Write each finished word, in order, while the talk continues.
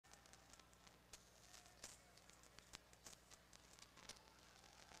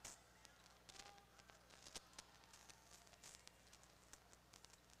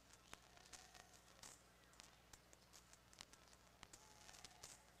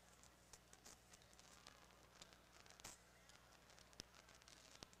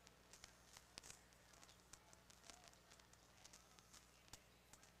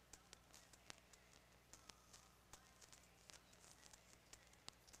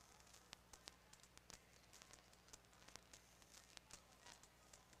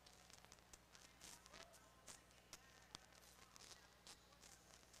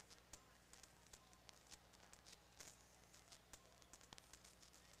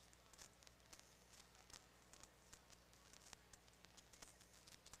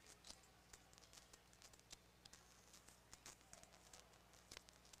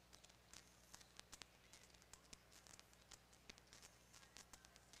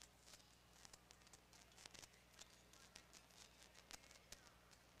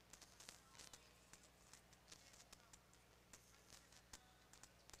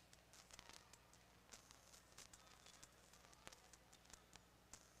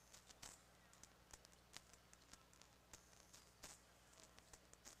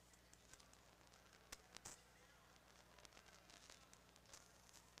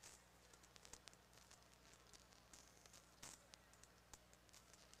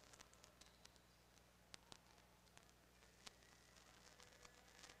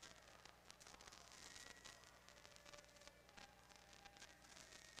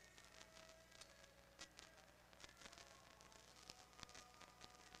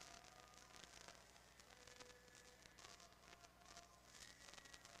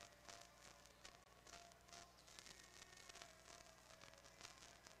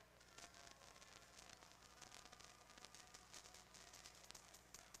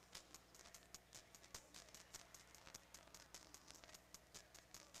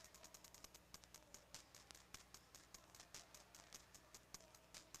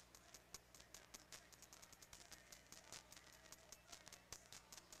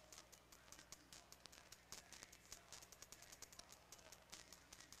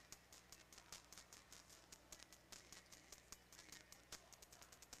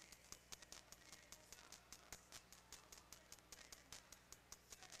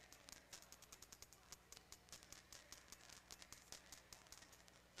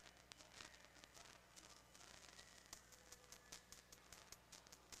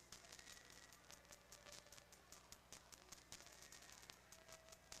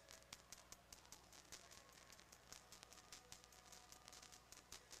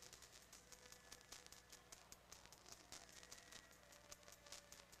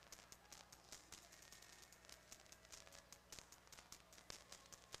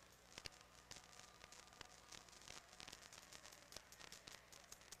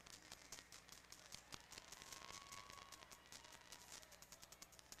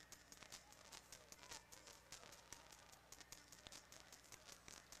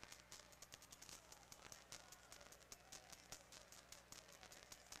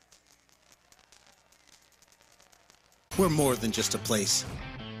We're more than just a place.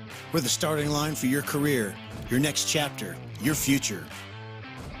 We're the starting line for your career, your next chapter, your future.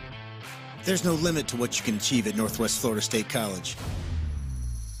 There's no limit to what you can achieve at Northwest Florida State College.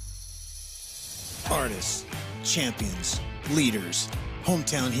 Artists, champions, leaders,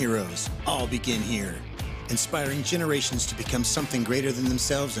 hometown heroes, all begin here, inspiring generations to become something greater than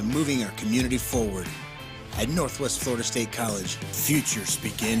themselves and moving our community forward. At Northwest Florida State College, futures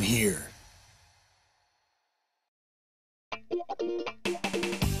begin here.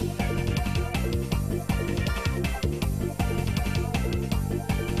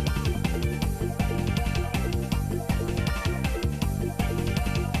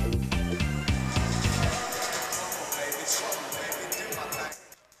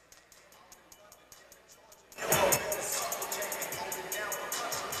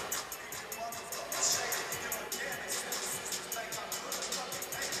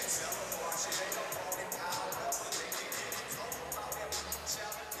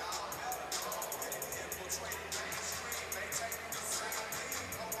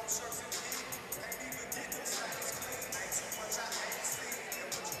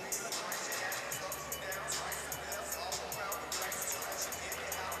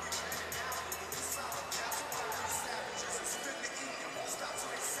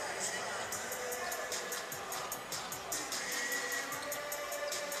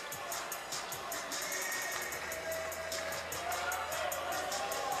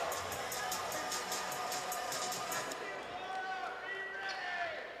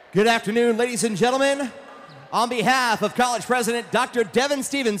 Good afternoon, ladies and gentlemen. On behalf of College President Dr. Devin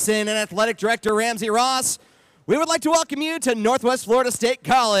Stevenson and Athletic Director Ramsey Ross, we would like to welcome you to Northwest Florida State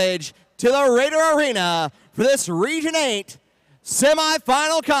College to the Raider Arena for this Region 8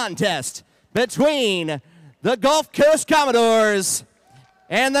 semifinal contest between the Gulf Coast Commodores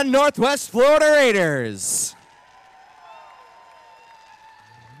and the Northwest Florida Raiders.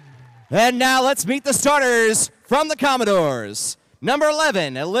 And now let's meet the starters from the Commodores. Number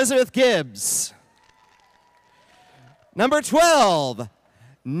 11, Elizabeth Gibbs. Number 12,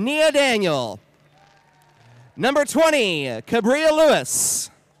 Nia Daniel. Number 20, Cabria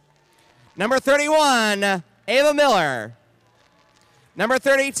Lewis. Number 31, Ava Miller. Number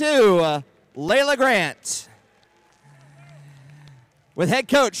 32, Layla Grant. With head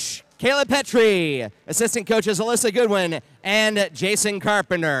coach Caleb Petrie, assistant coaches Alyssa Goodwin and Jason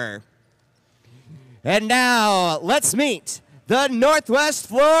Carpenter. And now let's meet the Northwest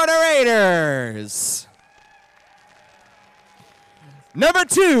Florida Raiders. Number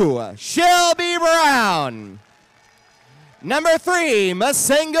 2, Shelby Brown. Number 3,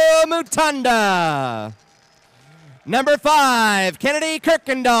 Masengo Mutanda. Number 5, Kennedy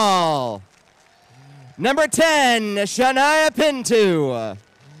Kirkendall. Number 10, Shania Pinto.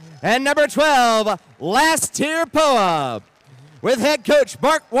 And number 12, Last Tier Poa. With head coach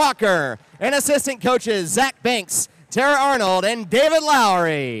Mark Walker and assistant coaches Zach Banks, Tara Arnold, and David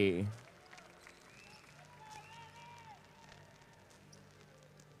Lowry.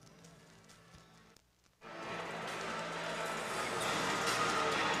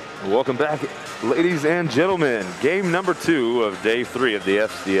 Welcome back, ladies and gentlemen. Game number 2 of day 3 of the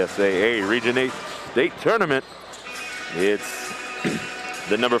FCSAA Region 8 State Tournament. It's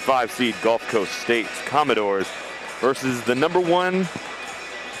the number 5 seed Gulf Coast State Commodores versus the number 1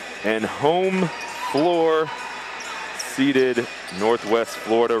 and home floor seeded Northwest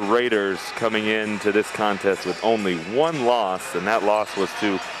Florida Raiders, coming into this contest with only 1 loss, and that loss was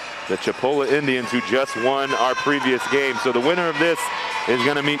to the Chipola Indians, who just won our previous game. So the winner of this is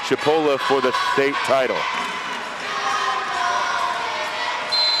going to meet Chipola for the state title.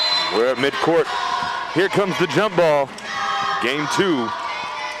 We're at midcourt. Here comes the jump ball. Game 2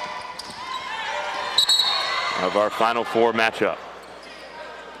 of our Final Four matchup.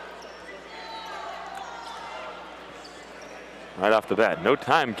 Right off the bat, no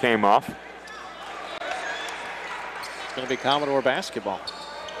time came off. It's going to be Commodore basketball.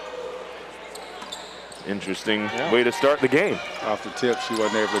 Interesting way to start the game. Off the tip, she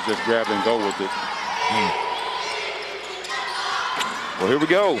wasn't able to just grab and go with it. Well, here we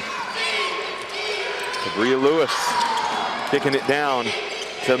go. Cabria Lewis kicking it down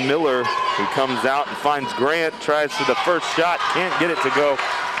to Miller, who comes out and finds Grant, tries for the first shot, can't get it to go,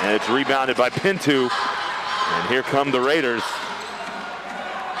 and it's rebounded by Pinto. And here come the Raiders.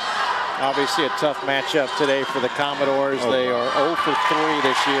 Obviously a tough matchup today for the Commodores. They are 0 for 3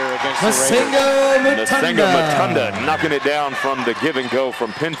 this year against the Raiders. Masengo Mutanda knocking it down from the give and go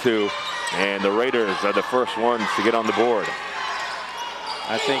from Pinto. And the Raiders are the first ones to get on the board.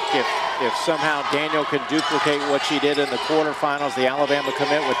 I think if somehow Daniel can duplicate what she did in the quarterfinals, the Alabama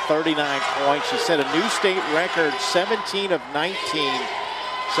commit with 39 points. She set a new state record, 17 of 19,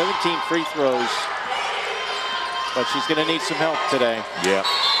 17 free throws. But she's going to need some help today. Yeah,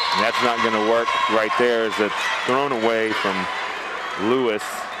 that's not going to work right there. As it's thrown away from Lewis.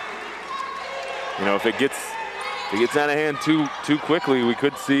 You know, if it gets out of hand too quickly, we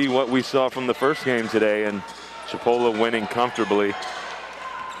could see what we saw from the first game today, and Chipola winning comfortably.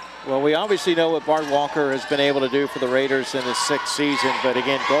 Well, we obviously know what Bart Walker has been able to do for the Raiders in his 6th season, but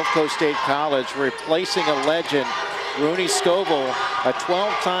again, Gulf Coast State College replacing a legend. Rooney Scovel, a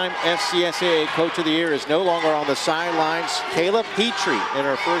 12-time FCSAA Coach of the Year, is no longer on the sidelines. Kayla Petrie in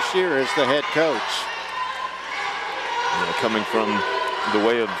her first year as the head coach. Yeah, coming from the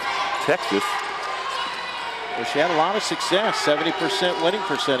way of Texas. Well, she had a lot of success, 70% winning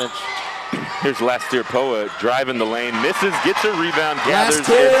percentage. Here's Lastier Poa driving the lane, misses, gets a rebound, gathers,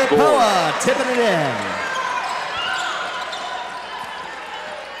 Lastier and scores. Poa tipping it in.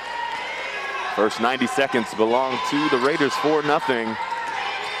 First 90 seconds belong to the Raiders, 4-0. Let's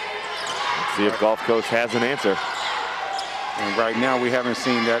see if Gulf Coast has an answer. And right now we haven't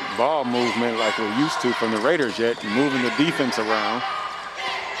seen that ball movement like we're used to from the Raiders yet, moving the defense around.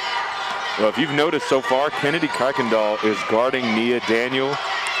 Well, if you've noticed so far, Kennedy Kuykendall is guarding Nia Daniel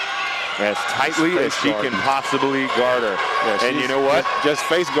as tightly as she can possibly guard her. Yeah, and you know what? Just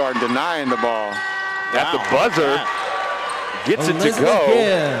face guard, denying the ball. At the buzzer, gets it to go.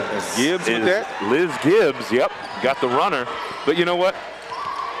 Gibbs with that? Liz Gibbs, yep, got the runner. But you know what?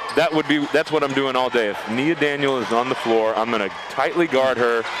 That's what I'm doing all day. If Nia Daniel is on the floor, I'm gonna tightly guard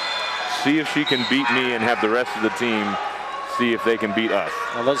her, see if she can beat me and have the rest of the team see if they can beat us.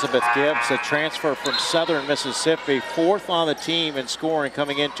 Elizabeth Gibbs, a transfer from Southern Mississippi, 4th on the team in scoring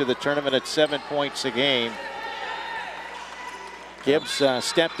coming into the tournament at 7 points a game. Gibbs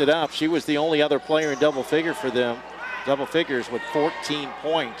stepped it up. She was the only other player in double figures with 14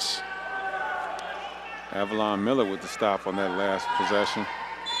 points. Avalon Miller with the stop on that last possession.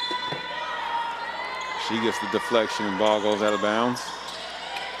 She gets the deflection and ball goes out of bounds.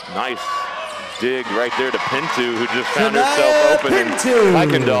 Nice dig right there to Pinto, who just found herself open. And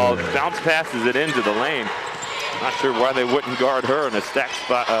Kuykendall bounce passes it into the lane. Not sure why they wouldn't guard her in a stack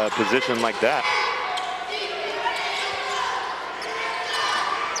spot position like that.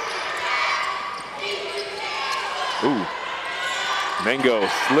 Ooh, Mango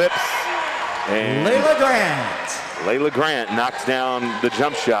slips, and Layla Grant knocks down the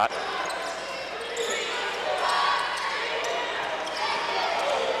jump shot.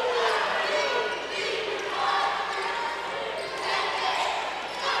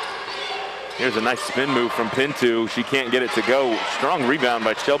 Here's a nice spin move from Pinto. She can't get it to go. Strong rebound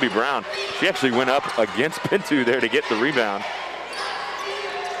by Shelby Brown. She actually went up against Pinto there to get the rebound.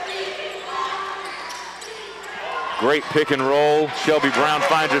 Great pick and roll. Shelby Brown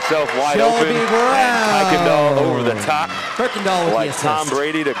finds herself wide open. And Kuykendall over the top. Like Tom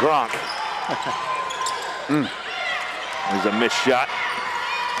Brady to Gronk. There's a missed shot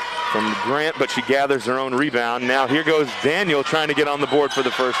from Grant, but she gathers her own rebound. Now here goes Daniel trying to get on the board for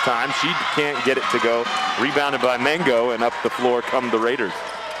the first time. She can't get it to go. Rebounded by Mango, and up the floor come the Raiders.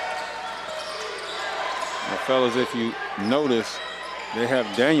 Now, fellas, if you notice, they have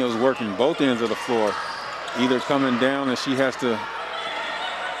Daniels working both ends of the floor, either coming down and she has to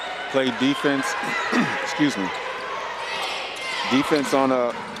play defense, excuse me, defense on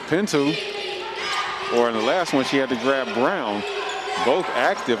a Pinto, or in the last one she had to grab Brown. Both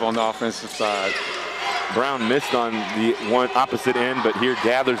active on the offensive side. Brown missed on the one opposite end, but here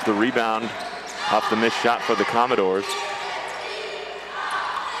gathers the rebound off the missed shot for the Commodores.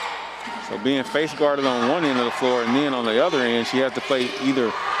 So being face guarded on one end of the floor and then on the other end, she has to play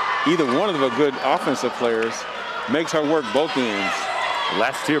either one of the good offensive players, makes her work both ends.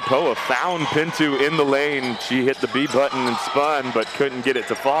 Lastier Poa found Pinto in the lane. She hit the B button and spun, but couldn't get it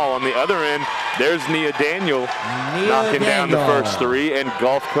to fall. On the other end, there's Nia Daniel knocking down the first three, and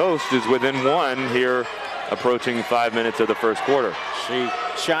Gulf Coast is within one here, approaching 5 minutes of the first quarter. She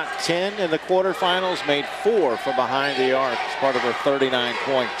shot 10 in the quarterfinals, made 4 from behind the arc as part of her 39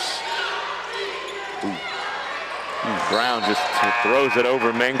 points. Brown just throws it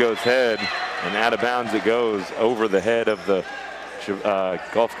over Mango's head, and out of bounds it goes over the head of the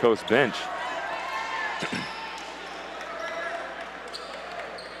Gulf Coast bench.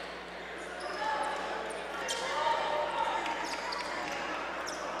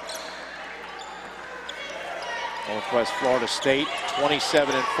 Northwest Florida State,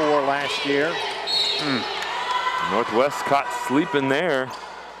 27-4 last year. Northwest caught sleeping there.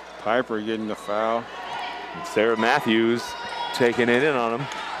 Piper getting the foul. Sarah Matthews, taking it in on them.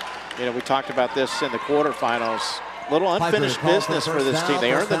 You know, we talked about this in the quarterfinals. Little unfinished business for this team.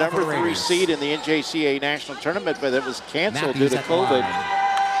 They earned the number 3 seed in the NJCAA National Tournament, but it was canceled due to COVID.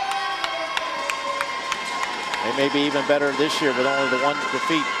 They may be even better this year with only the 1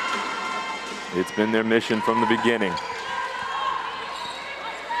 defeat. It's been their mission from the beginning.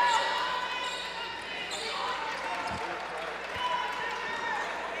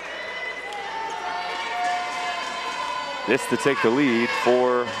 This to take the lead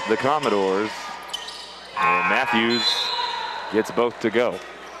for the Commodores. And Matthews gets both to go.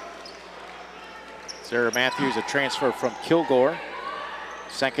 Sarah Matthews, a transfer from Kilgore.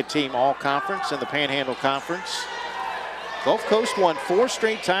 Second team all-conference in the Panhandle Conference. Gulf Coast won 4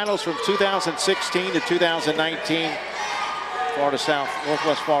 straight titles from 2016 to 2019.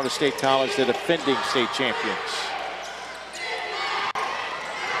 Northwest Florida State College, the defending state champions.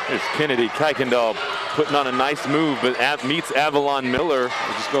 There's Kennedy Kuykendall putting on a nice move, but meets Avalon Miller.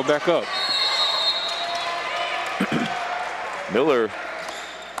 We'll just go back up. Miller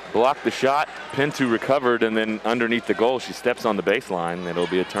blocked the shot. Pinto recovered, and then underneath the goal, she steps on the baseline. It'll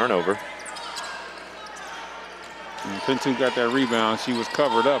be a turnover. And Pinto got that rebound. She was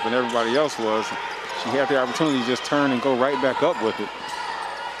covered up, and everybody else was. She had the opportunity to just turn and go right back up with it.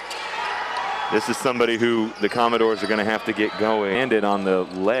 This is somebody who the Commodores are going to have to get going. Landed on the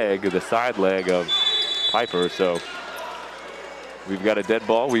leg, the side leg of Piper. So we've got a dead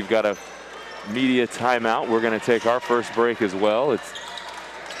ball. We've got a media timeout. We're going to take our first break as well. It's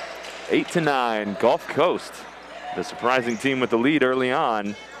 8-9, Gulf Coast, the surprising team with the lead early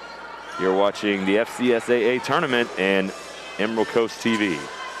on. You're watching the FCSAA tournament and Emerald Coast TV.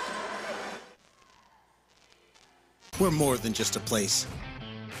 We're more than just a place.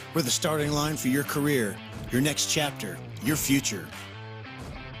 We're the starting line for your career, your next chapter, your future.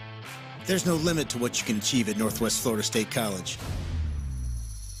 There's no limit to what you can achieve at Northwest Florida State College.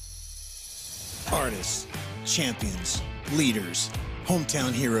 Artists, champions, leaders,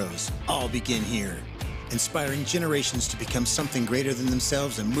 hometown heroes, all begin here, inspiring generations to become something greater than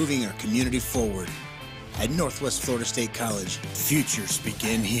themselves and moving our community forward. At Northwest Florida State College, futures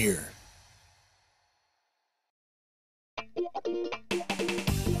begin here.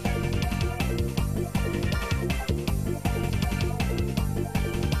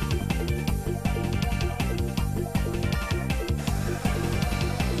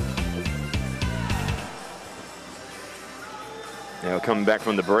 Now coming back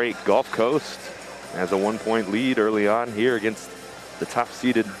from the break, Gulf Coast has a 1-point lead early on here against the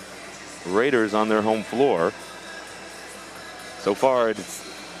top-seeded Raiders on their home floor. So far, it's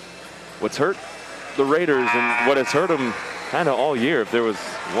what's hurt the Raiders and what has hurt them kind of all year. If there was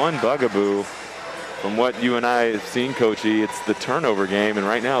one bugaboo from what you and I have seen, Coachy, it's the turnover game. And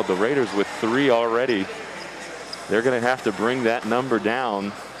right now, the Raiders with 3 already, they're going to have to bring that number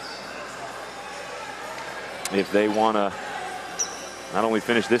down if they want to not only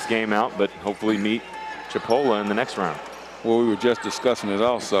finish this game out, but hopefully meet Chipola in the next round. Well, we were just discussing it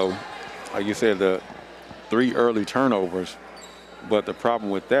also. Like you said, the 3 early turnovers, but the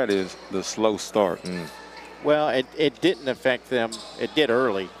problem with that is the slow start. Well, it didn't affect them. It did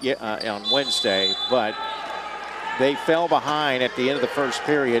early on Wednesday, but they fell behind at the end of the first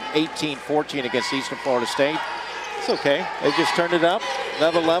period, 18-14 against Eastern Florida State. It's okay. They just turned it up,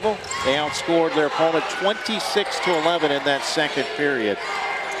 another level. They outscored their opponent 26-11 in that second period.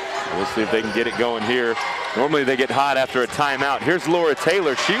 We'll see if they can get it going here. Normally they get hot after a timeout. Here's Laura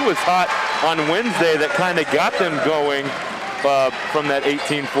Taylor. She was hot on Wednesday. That kind of got them going from that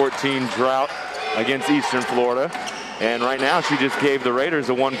 18-14 drought against Eastern Florida. And right now she just gave the Raiders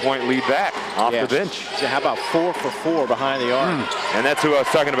a 1-point lead back off the bench. So how about 4 for 4 behind the arc? And that's who I was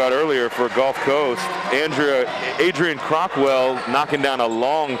talking about earlier for Gulf Coast. Adrian Crockwell knocking down a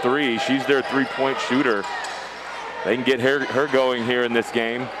long 3. She's their 3-point shooter. They can get her going here in this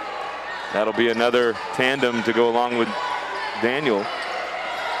game. That'll be another tandem to go along with Daniel.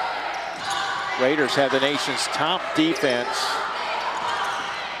 Raiders have the nation's top defense.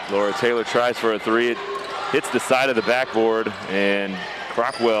 Laura Taylor tries for a 3. It hits the side of the backboard, and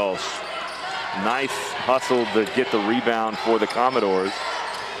Crockwell, nice hustle to get the rebound for the Commodores.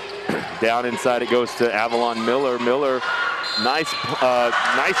 Down inside it goes to Avalon Miller. Miller, nice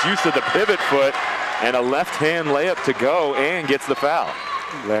use of the pivot foot, and a left-hand layup to go, and gets the foul.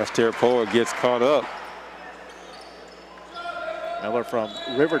 Last Tarapoa gets caught up. Miller from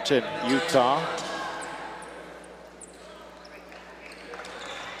Riverton, Utah.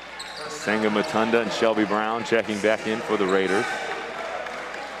 Senga Matunda and Shelby Brown checking back in for the Raiders.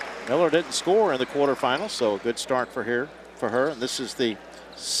 Miller didn't score in the quarterfinals, so a good start for her. And this is the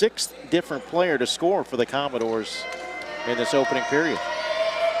 6th different player to score for the Commodores in this opening period.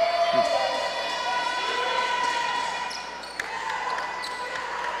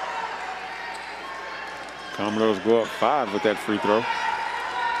 Commodores go up 5 with that free throw.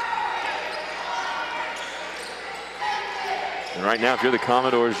 And right now, if you're the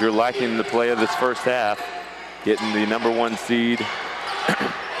Commodores, you're liking the play of this first half, getting the #1 seed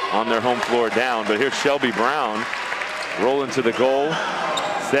on their home floor down. But here's Shelby Brown rolling to the goal,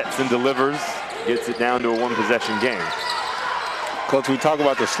 sets and delivers, gets it down to a 1-possession game. Coach, we talk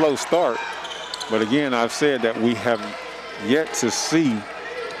about the slow start, but again, I've said that we have yet to see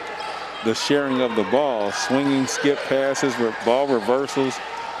the sharing of the ball, swinging, skip passes, ball reversals.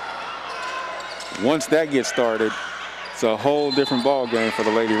 Once that gets started, it's a whole different ball game for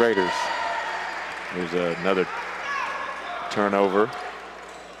the Lady Raiders. There's another turnover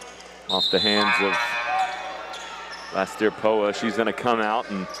off the hands of Lastier Poa. She's going to come out,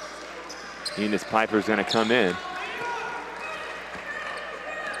 and Enos Piper's going to come in.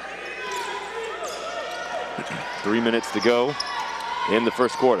 Three minutes to go in the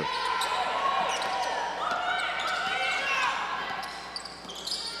first quarter.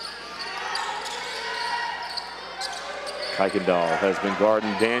 Kuykendall has been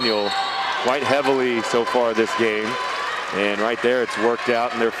guarding Daniel quite heavily so far this game. And right there, it's worked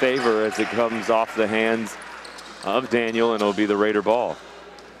out in their favor as it comes off the hands of Daniel, and it'll be the Raider ball.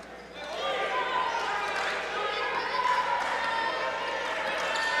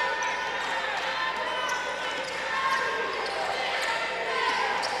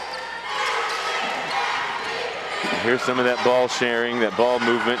 Here's some of that ball sharing, that ball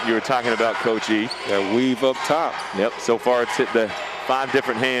movement you were talking about, Coach E. That weave up top. Yep, so far it's hit the 5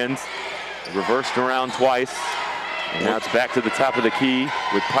 different hands, reversed around twice, and now it's back to the top of the key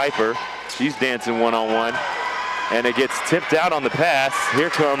with Piper. She's dancing one-on-one, and it gets tipped out on the pass. Here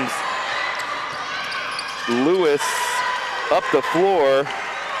comes Lewis up the floor.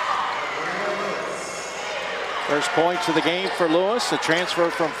 First points of the game for Lewis, a transfer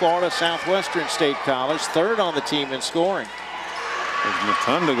from Florida Southwestern State College, 3rd on the team in scoring. As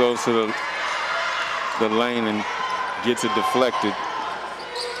Matunda goes to the lane and gets it deflected.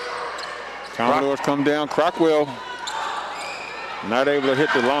 Commodores come down. Crockwell not able to hit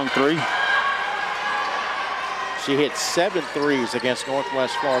the long 3. She hit 7 threes against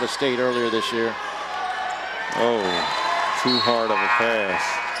Northwest Florida State earlier this year. Oh, too hard of a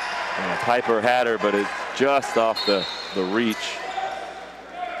pass. And Piper had her, but it's just off the reach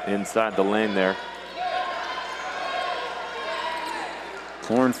inside the lane there.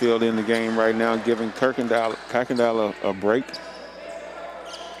 Cornfield in the game right now, giving Kuykendall a break.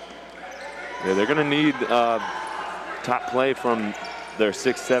 Yeah, they're going to need top play from their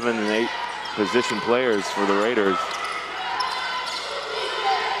 6, 7, and 8 position players for the Raiders.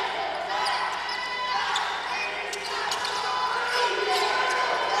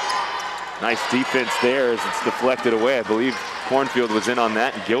 Nice defense there as it's deflected away. I believe Cornfield was in on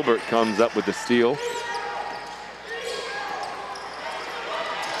that, and Gilbert comes up with the steal.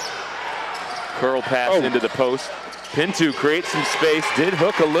 Curl pass into the post. Pinto creates some space, did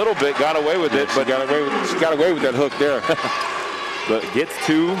hook a little bit, got away with it, but she got away with that hook there. But gets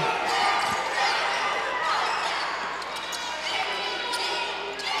 2.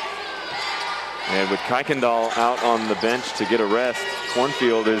 And with Kuykendall out on the bench to get a rest,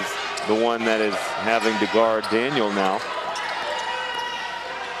 Cornfield is the one that is having to guard Daniel now.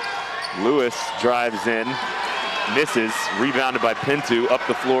 Lewis drives in, misses, rebounded by Pinto. Up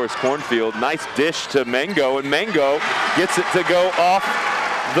the floor is Cornfield. Nice dish to Mengo, and Mengo gets it to go off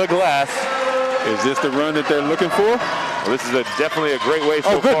the glass. Is this the run that they're looking for? Well, this is definitely a great way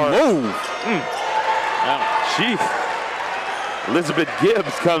so good far. Move. Chief. Elizabeth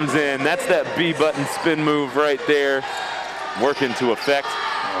Gibbs comes in. That's that B-button spin move right there, working to effect.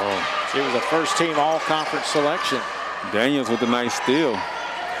 Oh, she was a first-team all-conference selection. Daniels with a nice steal.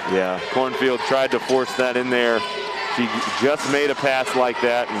 Yeah, Cornfield tried to force that in there. She just made a pass like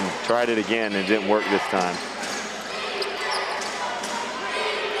that and tried it again and didn't work this time.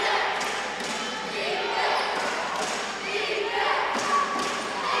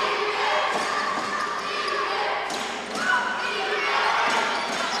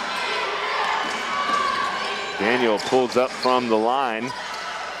 Daniel pulls up from the line.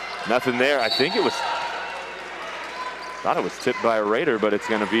 Nothing there. I think it was, thought it was tipped by a Raider, but it's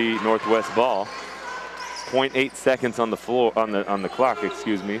going to be Northwest ball. 0.8 seconds on the floor, on the clock,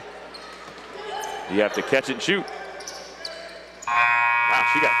 excuse me. You have to catch it and shoot. Wow,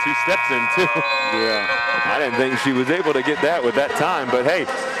 she got 2 steps in too. Yeah, I didn't think she was able to get that with that time, but hey,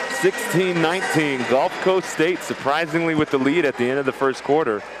 16-19, Gulf Coast State surprisingly with the lead at the end of the first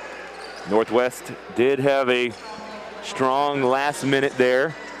quarter. Northwest did have a strong last minute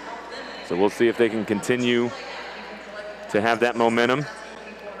there. So we'll see if they can continue to have that momentum.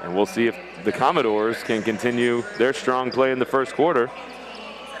 And we'll see if the Commodores can continue their strong play in the first quarter.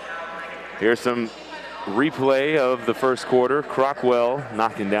 Here's some replay of the first quarter. Crockwell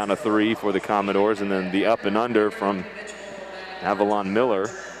knocking down a 3 for the Commodores, and then the up and under from Avalon Miller.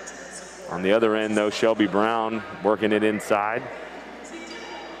 On the other end, though, Shelby Brown working it inside.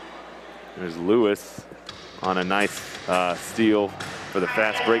 There's Lewis on a nice steal for the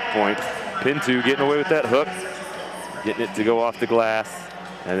fast break point. Pinto getting away with that hook, getting it to go off the glass,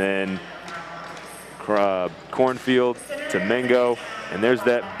 and then Cornfield to Mengo. And there's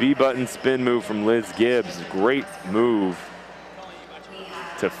that B-button spin move from Liz Gibbs. Great move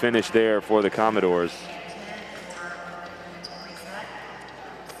to finish there for the Commodores.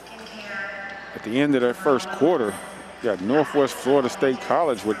 At the end of that first quarter, you got Northwest Florida State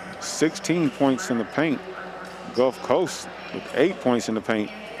College with 16 points in the paint. Gulf Coast with 8 points in the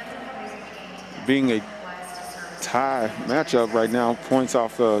paint. Being a tie matchup right now, points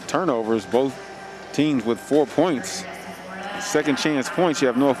off turnovers, both teams with 4 points. Second chance points, you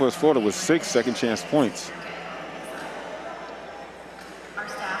have Northwest Florida with 6 second chance points.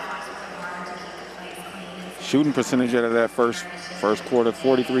 Shooting percentage out of that first quarter,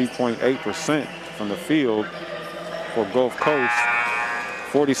 43.8% from the field for Gulf Coast,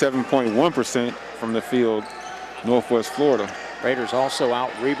 47.1% from the field, Northwest Florida. Raiders also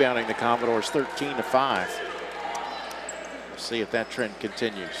out rebounding the Commodores 13-5. We'll see if that trend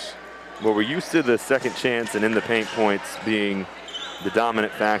continues. Well, we're used to the second chance and in the paint points being the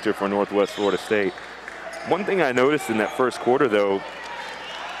dominant factor for Northwest Florida State. One thing I noticed in that first quarter, though,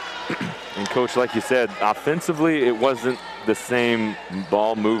 and Coach, like you said, offensively, it wasn't the same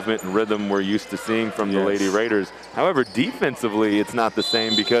ball movement and rhythm we're used to seeing from the Lady Raiders. However, defensively, it's not the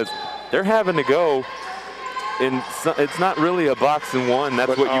same because they're having to go in. It's not really a box and one.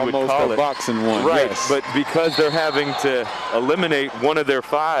 That's what you would call it. Almost a box and one, right? Yes. But because they're having to eliminate one of their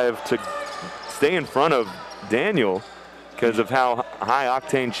 5 to stay in front of Daniel because of how high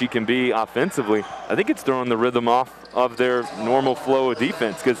octane she can be offensively, I think it's throwing the rhythm off of their normal flow of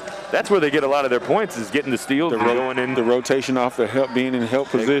defense, because that's where they get a lot of their points, is getting the steals and going in. The rotation off the help, being in help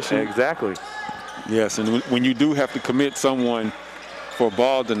position. Exactly. Yes, and when you do have to commit someone for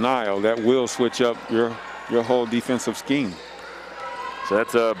ball denial, that will switch up your whole defensive scheme. So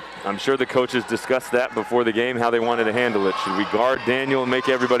that's I'm sure the coaches discussed that before the game, how they wanted to handle it. Should we guard Daniel and make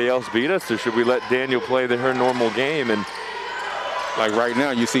everybody else beat us, or should we let Daniel play her normal game? And like right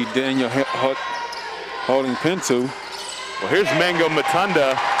now, you see Daniel holding Pinto. Well, here's Mango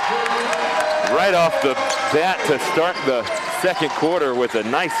Matunda right off the bat to start the second quarter with a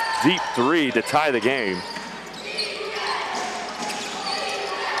nice deep 3 to tie the game.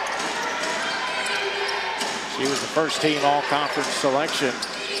 She was the first team all-conference selection.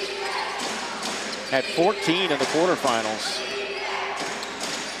 Had 14 in the quarterfinals.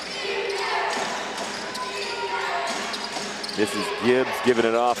 This is Gibbs giving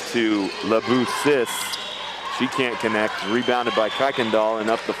it off to LaBoussis. She can't connect. Rebounded by Kuykendall, and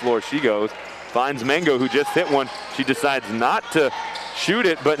up the floor she goes. Finds Mango, who just hit one. She decides not to shoot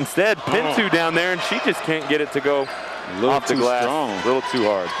it, but instead Pinto down there, and she just can't get it to go off the glass. A little too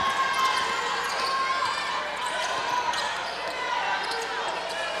hard.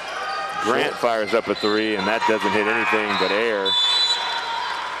 Grant fires up a 3, and that doesn't hit anything but air.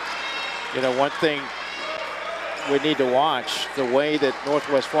 You know, one thing we need to watch, the way that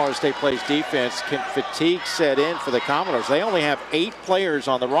Northwest Florida State plays defense. Can fatigue set in for the Commodores? They only have 8 players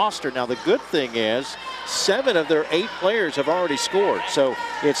on the roster. Now, the good thing is 7 of their 8 players have already scored. So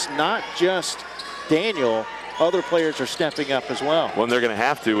it's not just Daniel. Other players are stepping up as well. Well, and they're going to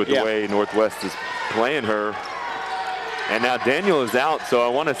have to with the way Northwest is playing her. And now Daniel is out, so I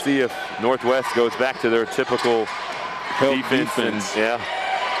want to see if Northwest goes back to their typical defense. And,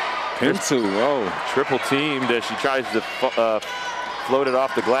 Pinto, triple teamed as she tries to float it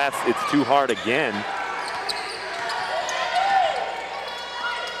off the glass. It's too hard again.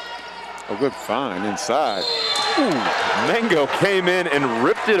 A good find inside. Ooh, Mango came in and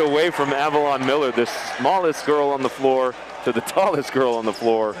ripped it away from Avalon Miller, the smallest girl on the floor to the tallest girl on the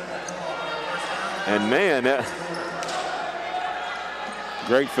floor. And man,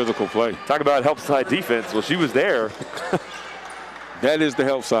 great physical play. Talk about help side defense. Well, she was there. That is the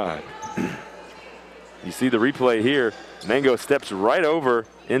help side. You see the replay here. Mango steps right over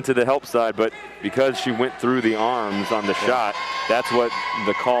into the help side, but because she went through the arms on the shot, that's what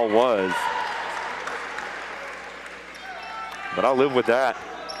the call was. But I'll live with that.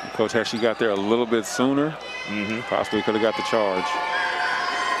 Coach, had she got there a little bit sooner, possibly could have got the charge.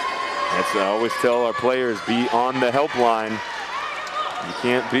 That's I always tell our players, be on the help line. You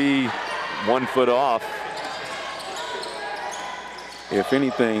can't be 1 foot off. If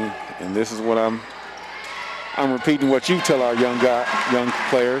anything, and this is what I'm repeating what you tell our young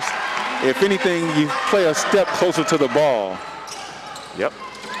players. If anything, you play a step closer to the ball. Yep.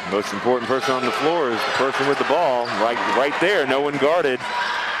 Most important person on the floor is the person with the ball. Right there, no one guarded.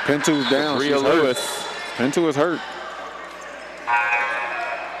 Pintu's down. Rhea Lewis. Pintu is hurt.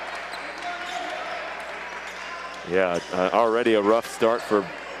 Yeah, already a rough start for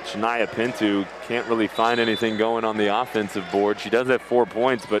Shania Pintu. Can't really find anything going on the offensive board. She does have 4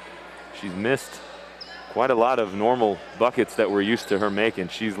 points, but she's missed quite a lot of normal buckets that we're used to her making.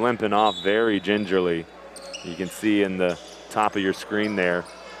 She's limping off very gingerly. You can see in the top of your screen there.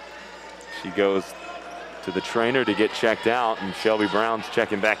 She goes to the trainer to get checked out, and Shelby Brown's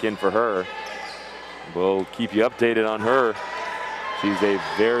checking back in for her. We'll keep you updated on her. She's a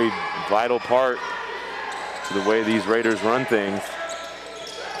very vital part to the way these Raiders run things.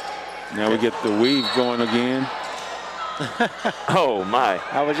 Now we get the weave going again. Oh, my.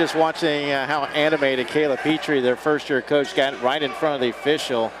 I was just watching how animated Kayla Petrie, their first-year coach, got right in front of the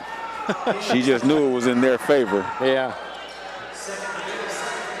official. She just knew it was in their favor. Yeah.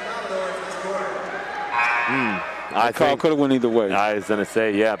 I think could have went either way. I was going to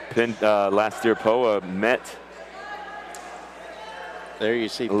say, yeah, last year Poa met there you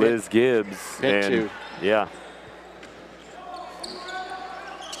see Liz Gibbs. Pintu. Yeah.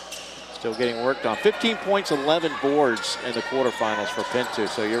 Still getting worked on. 15 points, 11 boards in the quarterfinals for Pintu.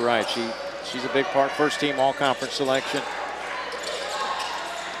 So you're right. She's a big part. First team all-conference selection.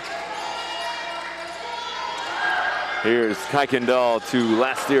 Here's Kuykendall to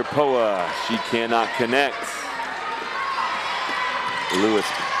Lastier Poa. She cannot connect. Lewis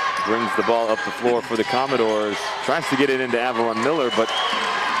brings the ball up the floor for the Commodores. Tries to get it into Avalon Miller, but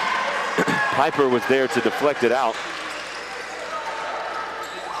Piper was there to deflect it out.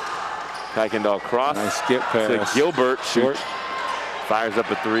 Kuykendall cross. Nice skip pass to Gilbert. Short. Fires up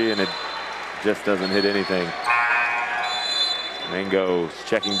a 3, and it just doesn't hit anything. Mango's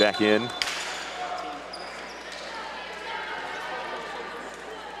checking back in.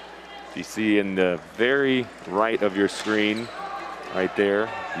 You see in the very right of your screen, right there,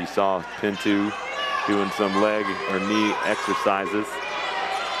 you saw Pintu doing some leg or knee exercises.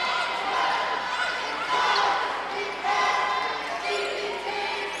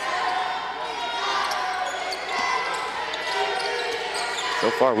 So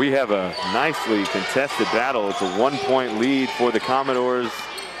far, we have a nicely contested battle. It's a 1-point lead for the Commodores.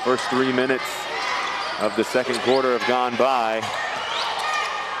 First 3 minutes of the second quarter have gone by.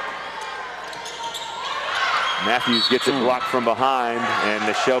 Matthews gets it blocked from behind,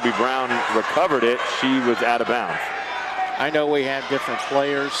 and Shelby Brown recovered it. She was out of bounds. I know we had different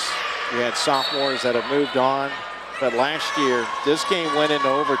players. We had sophomores that have moved on. But last year, this game went into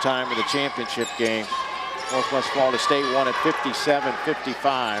overtime in the championship game. Northwest Florida State won at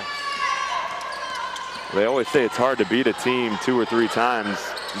 57-55. They always say it's hard to beat a team 2 or 3 times.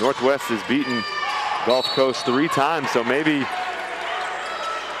 Northwest has beaten Gulf Coast 3 times, so maybe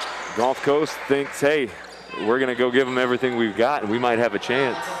Gulf Coast thinks, hey, we're going to go give them everything we've got, and we might have a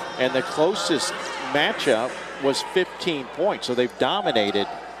chance. And the closest matchup was 15 points, so they've dominated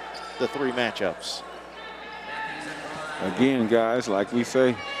the 3 matchups. Again, guys, like we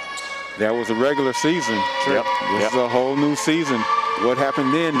say, that was a regular season. Yep. This is a whole new season. What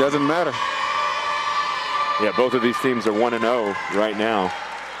happened then doesn't matter. Yeah, both of these teams are 1-0 right now.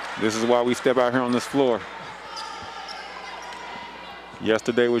 This is why we step out here on this floor.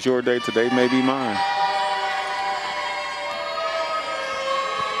 Yesterday was your day, today may be mine.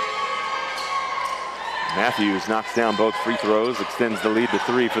 Matthews knocks down both free throws, extends the lead to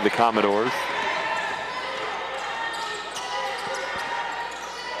 3 for the Commodores.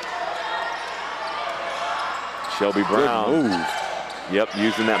 Shelby Brown. Good move. Yep,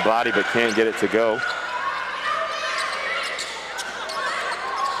 using that body, but can't get it to go.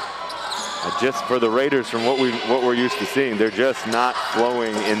 Just for the Raiders, from what we're used to seeing, they're just not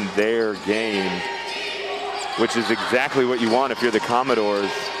flowing in their game, which is exactly what you want if you're the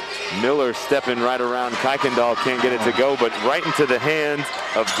Commodores. Miller stepping right around Kuykendall, can't get it to go, but right into the hand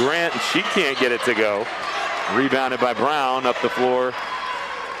of Grant, and she can't get it to go. Rebounded by Brown. Up the floor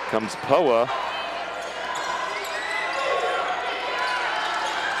comes Poa.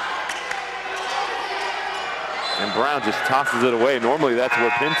 And Brown just tosses it away. Normally that's where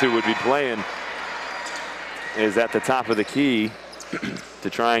Pintu would be playing, is at the top of the key to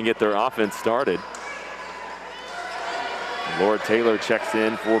try and get their offense started. Lord Taylor checks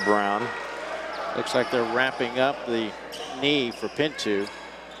in for Brown. Looks like they're wrapping up the knee for Pintu.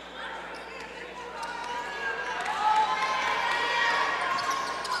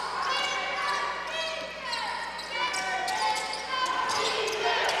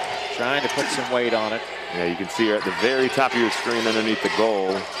 trying to put some weight on it. Yeah, you can see her at the very top of your screen underneath the goal.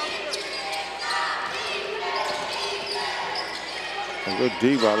 A good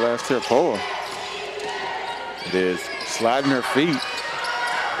D by last year, Poa. It is. Sliding her feet.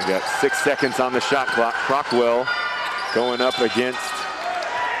 We got 6 seconds on the shot clock. Crockwell going up against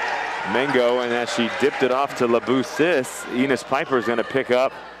Mengo, and as she dipped it off to Labusis, Enos Piper is going to pick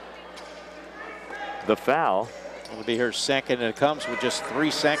up the foul. It'll be her second, and it comes with just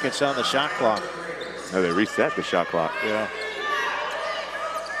 3 seconds on the shot clock. Oh, they reset the shot clock. Yeah.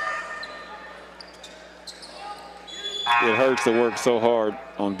 It hurts to work so hard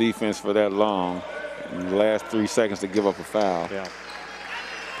on defense for that long. In the last 3 seconds to give up a foul. Yeah.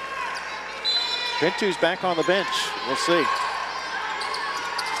 Pintu's back on the bench. We'll see.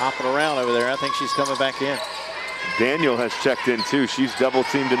 Hopping around over there. I think she's coming back in. Daniel has checked in too. She's double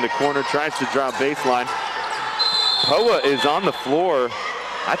teamed in the corner, tries to draw baseline. Poa is on the floor.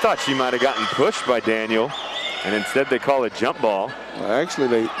 I thought she might have gotten pushed by Daniel, and instead they call a jump ball. Well,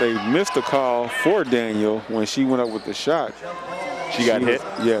 actually, they missed a call for Daniel when she went up with the shot. She got hit?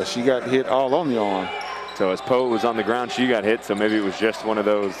 Yeah, she got hit all on the arm. So as Poa was on the ground, she got hit, so maybe it was just one of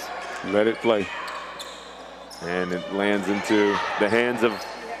those. Let it play. And it lands into the hands of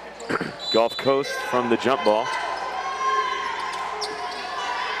Gulf Coast from the jump ball.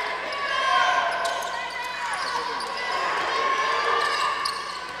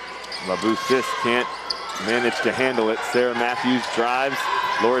 Labusis can't manage to handle it. Sarah Matthews drives.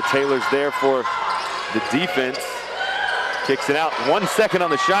 Laura Taylor's there for the defense. Kicks it out. 1 second on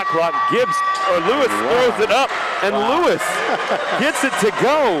the shot clock. Gibbs or Lewis throws it up, and Lewis gets it to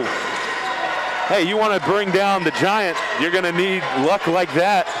go. Hey, you want to bring down the Giant, you're going to need luck like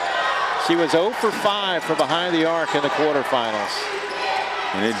that. She was 0 for 5 from behind the arc in the quarterfinals.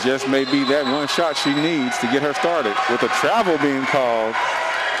 And it just may be that one shot she needs to get her started. With the travel being called.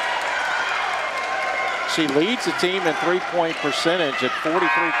 She leads the team in three-point percentage at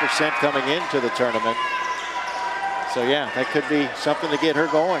 43% coming into the tournament. So yeah, that could be something to get her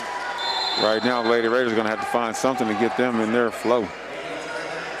going. Right now, Lady Raiders are going to have to find something to get them in their flow.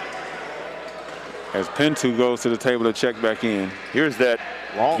 As Pintu goes to the table to check back in. Here's that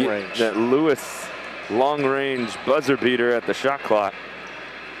long range. That Lewis long range buzzer beater at the shot clock.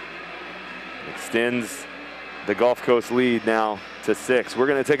 Extends the Gulf Coast lead now to 6. We're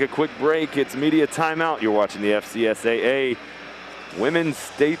going to take a quick break. It's media timeout. You're watching the FCSAA Women's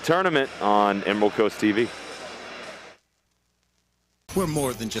State Tournament on Emerald Coast TV. We're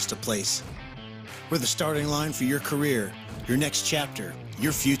more than just a place. We're the starting line for your career, your next chapter,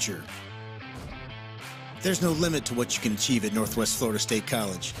 your future. There's no limit to what you can achieve at Northwest Florida State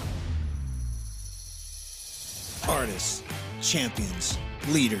College. Artists, champions,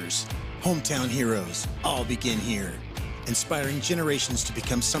 leaders, hometown heroes all begin here, inspiring generations to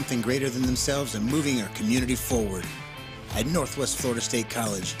become something greater than themselves and moving our community forward. At Northwest Florida State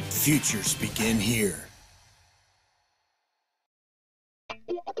College, futures begin here.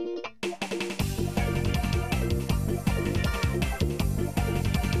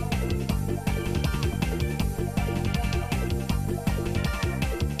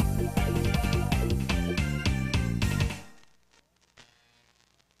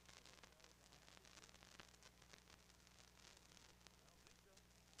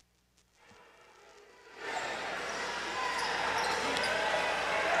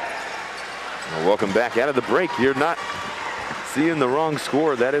 Welcome back out of the break. You're not seeing the wrong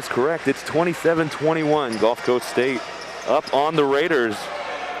score. That is correct. It's 27-21. Gulf Coast State up on the Raiders.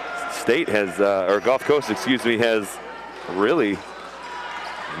 State has, or Gulf Coast, excuse me, has really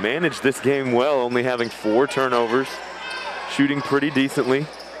managed this game well, only having 4 turnovers, shooting pretty decently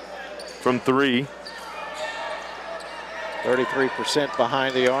from 3. 33%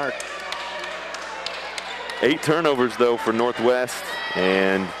 behind the arc. 8 turnovers, though, for Northwest,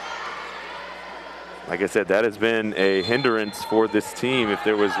 and like I said, that has been a hindrance for this team. If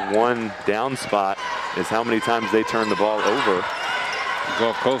there was one down spot, is how many times they turn the ball over.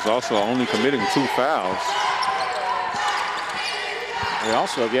 Gulf Coast also only committing 2 fouls. We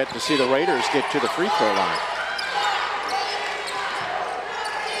also have yet to see the Raiders get to the free throw line.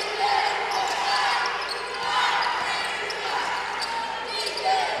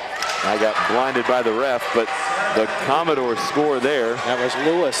 I got blinded by the ref, but the Commodores score there. That was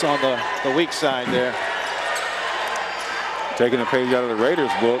Lewis on the weak side there. Taking a page out of the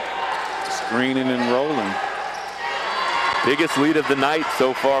Raiders book, screening and rolling. Biggest lead of the night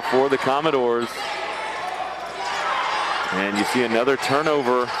so far for the Commodores. And you see another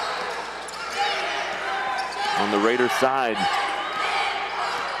turnover on the Raiders side.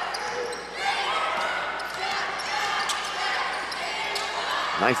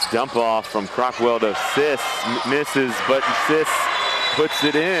 Nice dump off from Crockwell to Sis. Misses, but Sis puts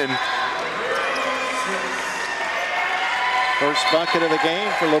it in. First bucket of the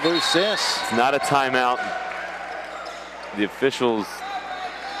game for LeBou Sis. It's not a timeout. The officials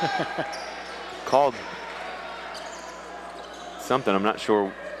called something. I'm not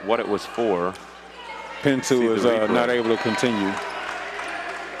sure what it was for. Pinto is not able to continue.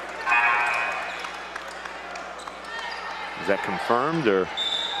 Is that confirmed, or?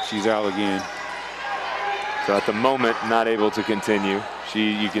 She's out again. So at the moment, not able to continue.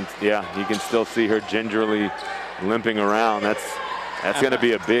 You can still see her gingerly limping around. That's going to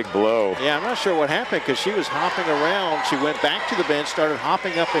be a big blow. Yeah, I'm not sure what happened because she was hopping around. She went back to the bench, started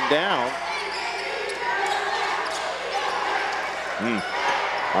hopping up and down.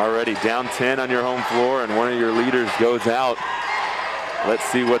 Already down 10 on your home floor, and one of your leaders goes out. Let's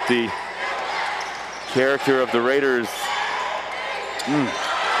see what the character of the Raiders.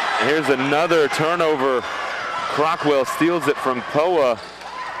 Here's another turnover. Crockwell steals it from Poa,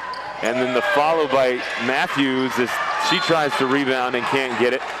 and then the follow by Matthews as she tries to rebound and can't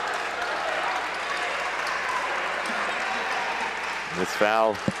get it. This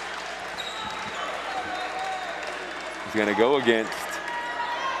foul is going to go against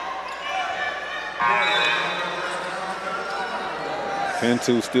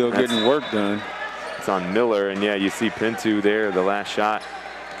Pinto still getting work done. It's on Miller, and yeah, you see Pinto there, the last shot.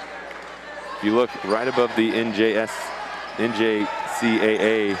 If you look right above the NJCAA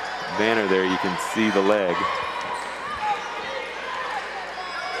banner there, you can see the leg.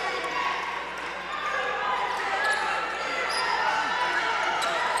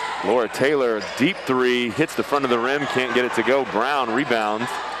 Laura Taylor, deep three, hits the front of the rim, can't get it to go. Brown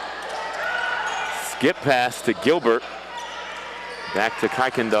rebounds. Skip pass to Gilbert. Back to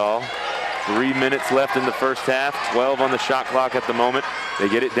Kuykendall. 3 minutes left in the first half, 12 on the shot clock at the moment. They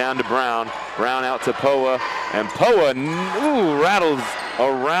get it down to Brown. Brown out to Poa, and Poa rattles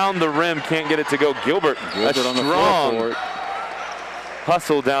around the rim, can't get it to go. Gilbert a strong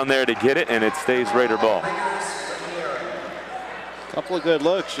hustle down there to get it, and it stays Raider ball. Couple of good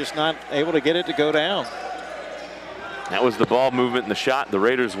looks, just not able to get it to go down. That was the ball movement and the shot the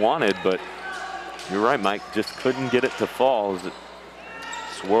Raiders wanted, but you're right, Mike, just couldn't get it to fall as it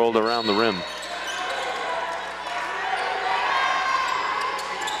swirled around the rim.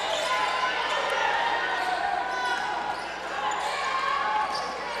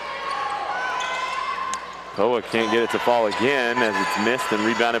 Poa can't get it to fall again as it's missed and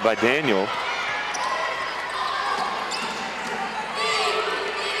rebounded by Daniel.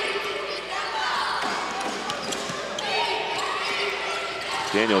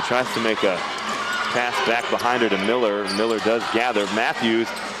 Daniel tries to make a pass back behind her to Miller. Miller does gather. Matthews,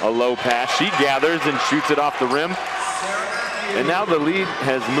 a low pass. She gathers and shoots it off the rim. And now the lead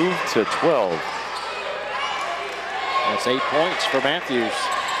has moved to 12. That's 8 points for Matthews.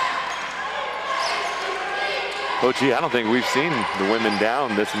 Coach, I don't think we've seen the women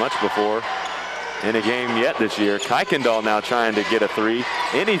down this much before in a game yet this year. Kuykendall now trying to get a three.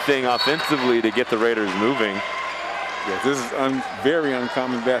 Anything offensively to get the Raiders moving. Yes, this is very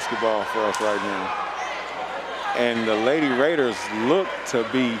uncommon basketball for us right now. And the Lady Raiders look to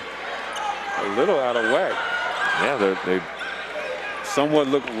be a little out of whack. Yeah, they somewhat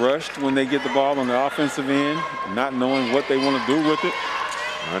look rushed when they get the ball on the offensive end, not knowing what they want to do with it.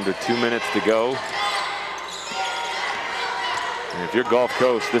 Under 2 minutes to go. And if you're Gulf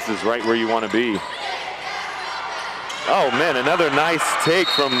Coast, this is right where you want to be. Oh man, another nice take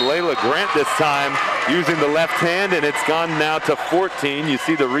from Layla Grant this time, using the left hand, and it's gone now to 14. You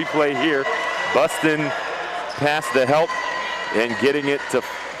see the replay here. Bustin past the help and getting it to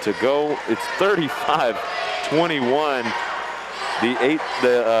go. It's 35-21.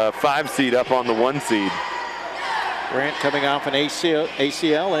 The 5 seed up on the 1 seed. Grant coming off an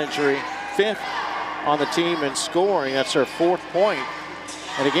ACL injury, 5th on the team in scoring. That's her 4th point.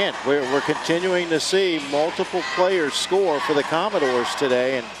 And again, we're continuing to see multiple players score for the Commodores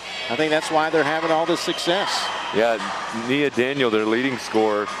today, and I think that's why they're having all this success. Yeah, Nia Daniel, their leading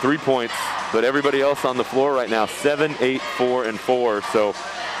scorer, 3 points, but everybody else on the floor right now, 7, 8, 4, and 4. So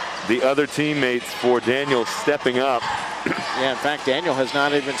the other teammates for Daniel stepping up. Yeah, in fact, Daniel has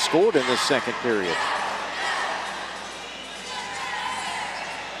not even scored in this second period.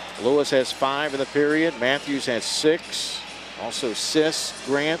 Lewis has 5 in the period. Matthews has 6. Also Sis,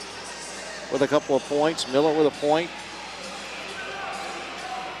 Grant with a couple of points. Miller with a point.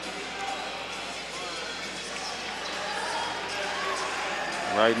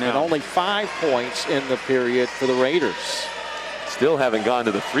 Right now. And only 5 points in the period for the Raiders. Still haven't gone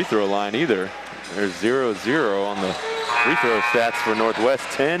to the free throw line either. There's 0-0 on the free throw stats for Northwest.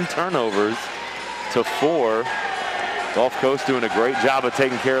 10 turnovers to 4. Gulf Coast doing a great job of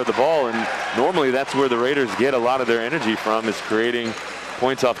taking care of the ball, and normally that's where the Raiders get a lot of their energy from, is creating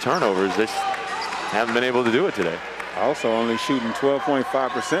points off turnovers. They just haven't been able to do it today. Also only shooting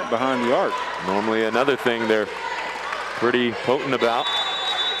 12.5% behind the arc. Normally another thing they're pretty potent about.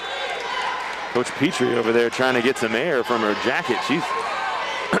 Coach Petrie over there trying to get some air from her jacket. She's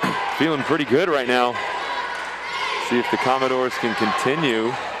feeling pretty good right now. See if the Commodores can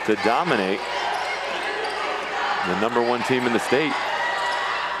continue to dominate. The #1 team in the state.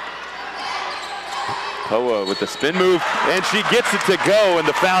 Poa with the spin move, and she gets it to go, and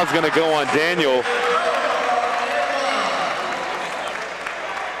the foul's going to go on Daniel.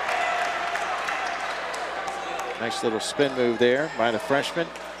 Nice little spin move there by the freshman.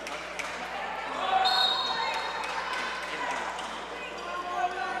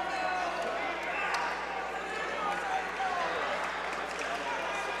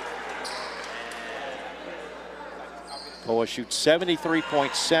 Poa shoots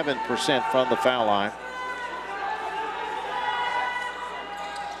 73.7% from the foul line.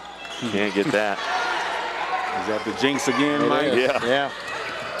 Can't get that. Is that the jinx again, Mike? Yeah.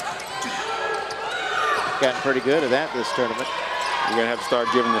 Gotten pretty good at that this tournament. You're going to have to start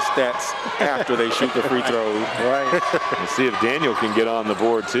giving the stats after they shoot the free throws. Right. Let's see if Daniel can get on the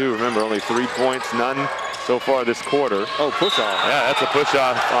board, too. Remember, only 3 points, none so far this quarter. Oh, push off. Yeah, that's a push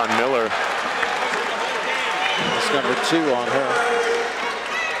off on Miller. That's #2 on her.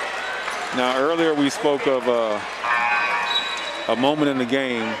 Now, earlier we spoke of a moment in the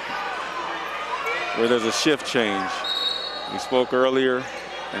game where there's a shift change. We spoke earlier,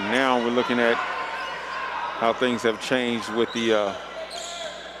 and now we're looking at how things have changed with the,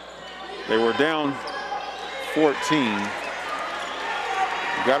 they were down 14.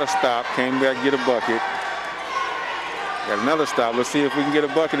 Got a stop, came back, get a bucket. Got another stop. Let's see if we can get a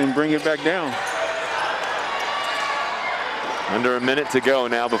bucket and bring it back down. Under a minute to go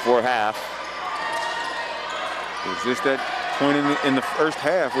now before half. Is this that point in the first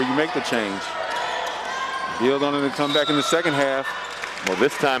half where you make the change? Build on it and come back in the second half. Well,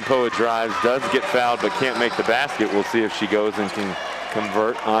 this time Poa drives, does get fouled, but can't make the basket. We'll see if she goes and can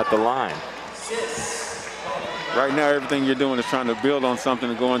convert at the line. Right now, everything you're doing is trying to build on something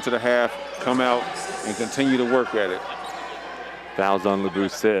to go into the half, come out, and continue to work at it. Fouls on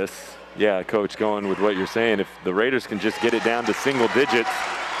LeBoussis. Yeah, Coach, going with what you're saying, if the Raiders can just get it down to single digits,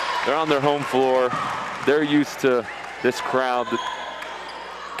 they're on their home floor. They're used to this crowd to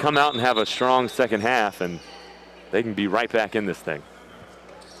come out and have a strong second half, and they can be right back in this thing.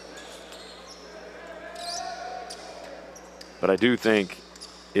 But I do think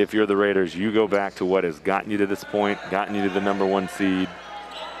if you're the Raiders, you go back to what has gotten you to this point, gotten you to the #1 seed.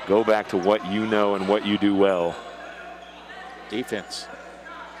 Go back to what you know and what you do well. Defense.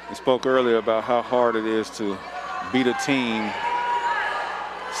 We spoke earlier about how hard it is to beat a team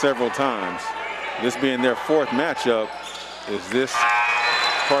several times. This being their 4th matchup, is this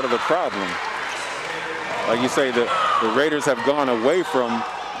part of the problem? Like you say, the Raiders have gone away from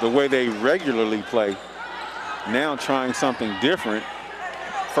the way they regularly play. Now trying something different.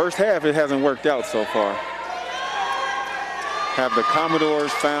 First half, it hasn't worked out so far. Have the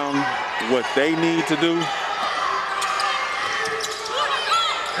Commodores found what they need to do?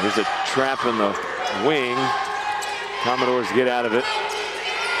 There's a trap in the wing. Commodores get out of it.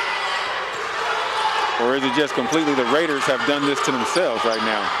 Or is it just completely the Raiders have done this to themselves right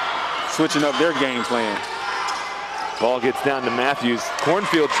now, switching up their game plan? Ball gets down to Matthews.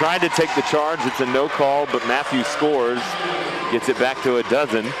 Cornfield tried to take the charge. It's a no call, but Matthews scores. Gets it back to a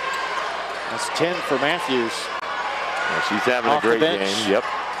dozen. That's 10 for Matthews. Yeah, she's having Off a great the bench. game. Yep.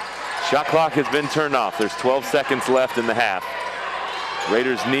 Shot clock has been turned off. There's 12 seconds left in the half.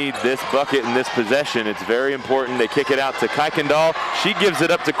 Raiders need this bucket and this possession. It's very important. They kick it out to Kuykendall. She gives it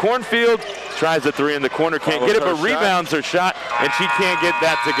up to Cornfield. Tries a 3 in the corner. Can't get it, but rebounds her shot, and she can't get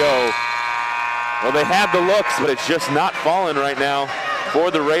that to go. Well, they have the looks, but it's just not falling right now for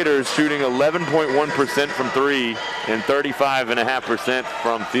the Raiders, shooting 11.1% from 3 and 35.5%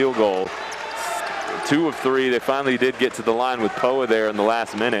 from field goal. 2 of 3. They finally did get to the line with Poa there in the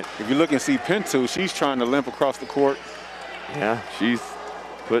last minute. If you look and see Pinto, she's trying to limp across the court. Yeah, she's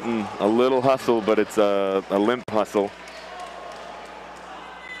putting a little hustle, but it's a limp hustle.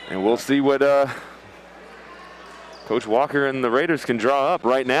 And we'll see what Coach Walker and the Raiders can draw up.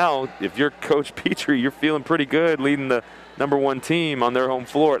 Right now, if you're Coach Petrie, you're feeling pretty good leading the #1 team on their home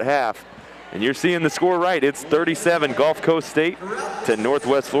floor at half. And you're seeing the score right. It's 37 Gulf Coast State to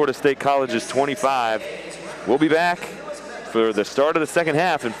Northwest Florida State College's 25. We'll be back for the start of the second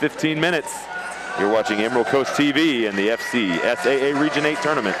half in 15 minutes. You're watching Emerald Coast TV and the FCSAA Region 8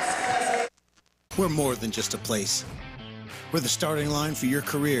 tournament. We're more than just a place. We're the starting line for your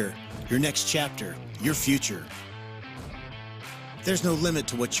career, your next chapter, your future. There's no limit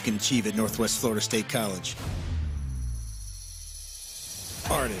to what you can achieve at Northwest Florida State College.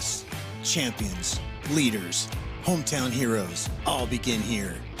 Artists, champions, leaders, hometown heroes, all begin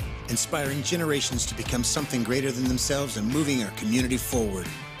here, inspiring generations to become something greater than themselves and moving our community forward.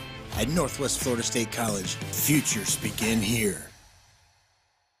 At Northwest Florida State College, futures begin here.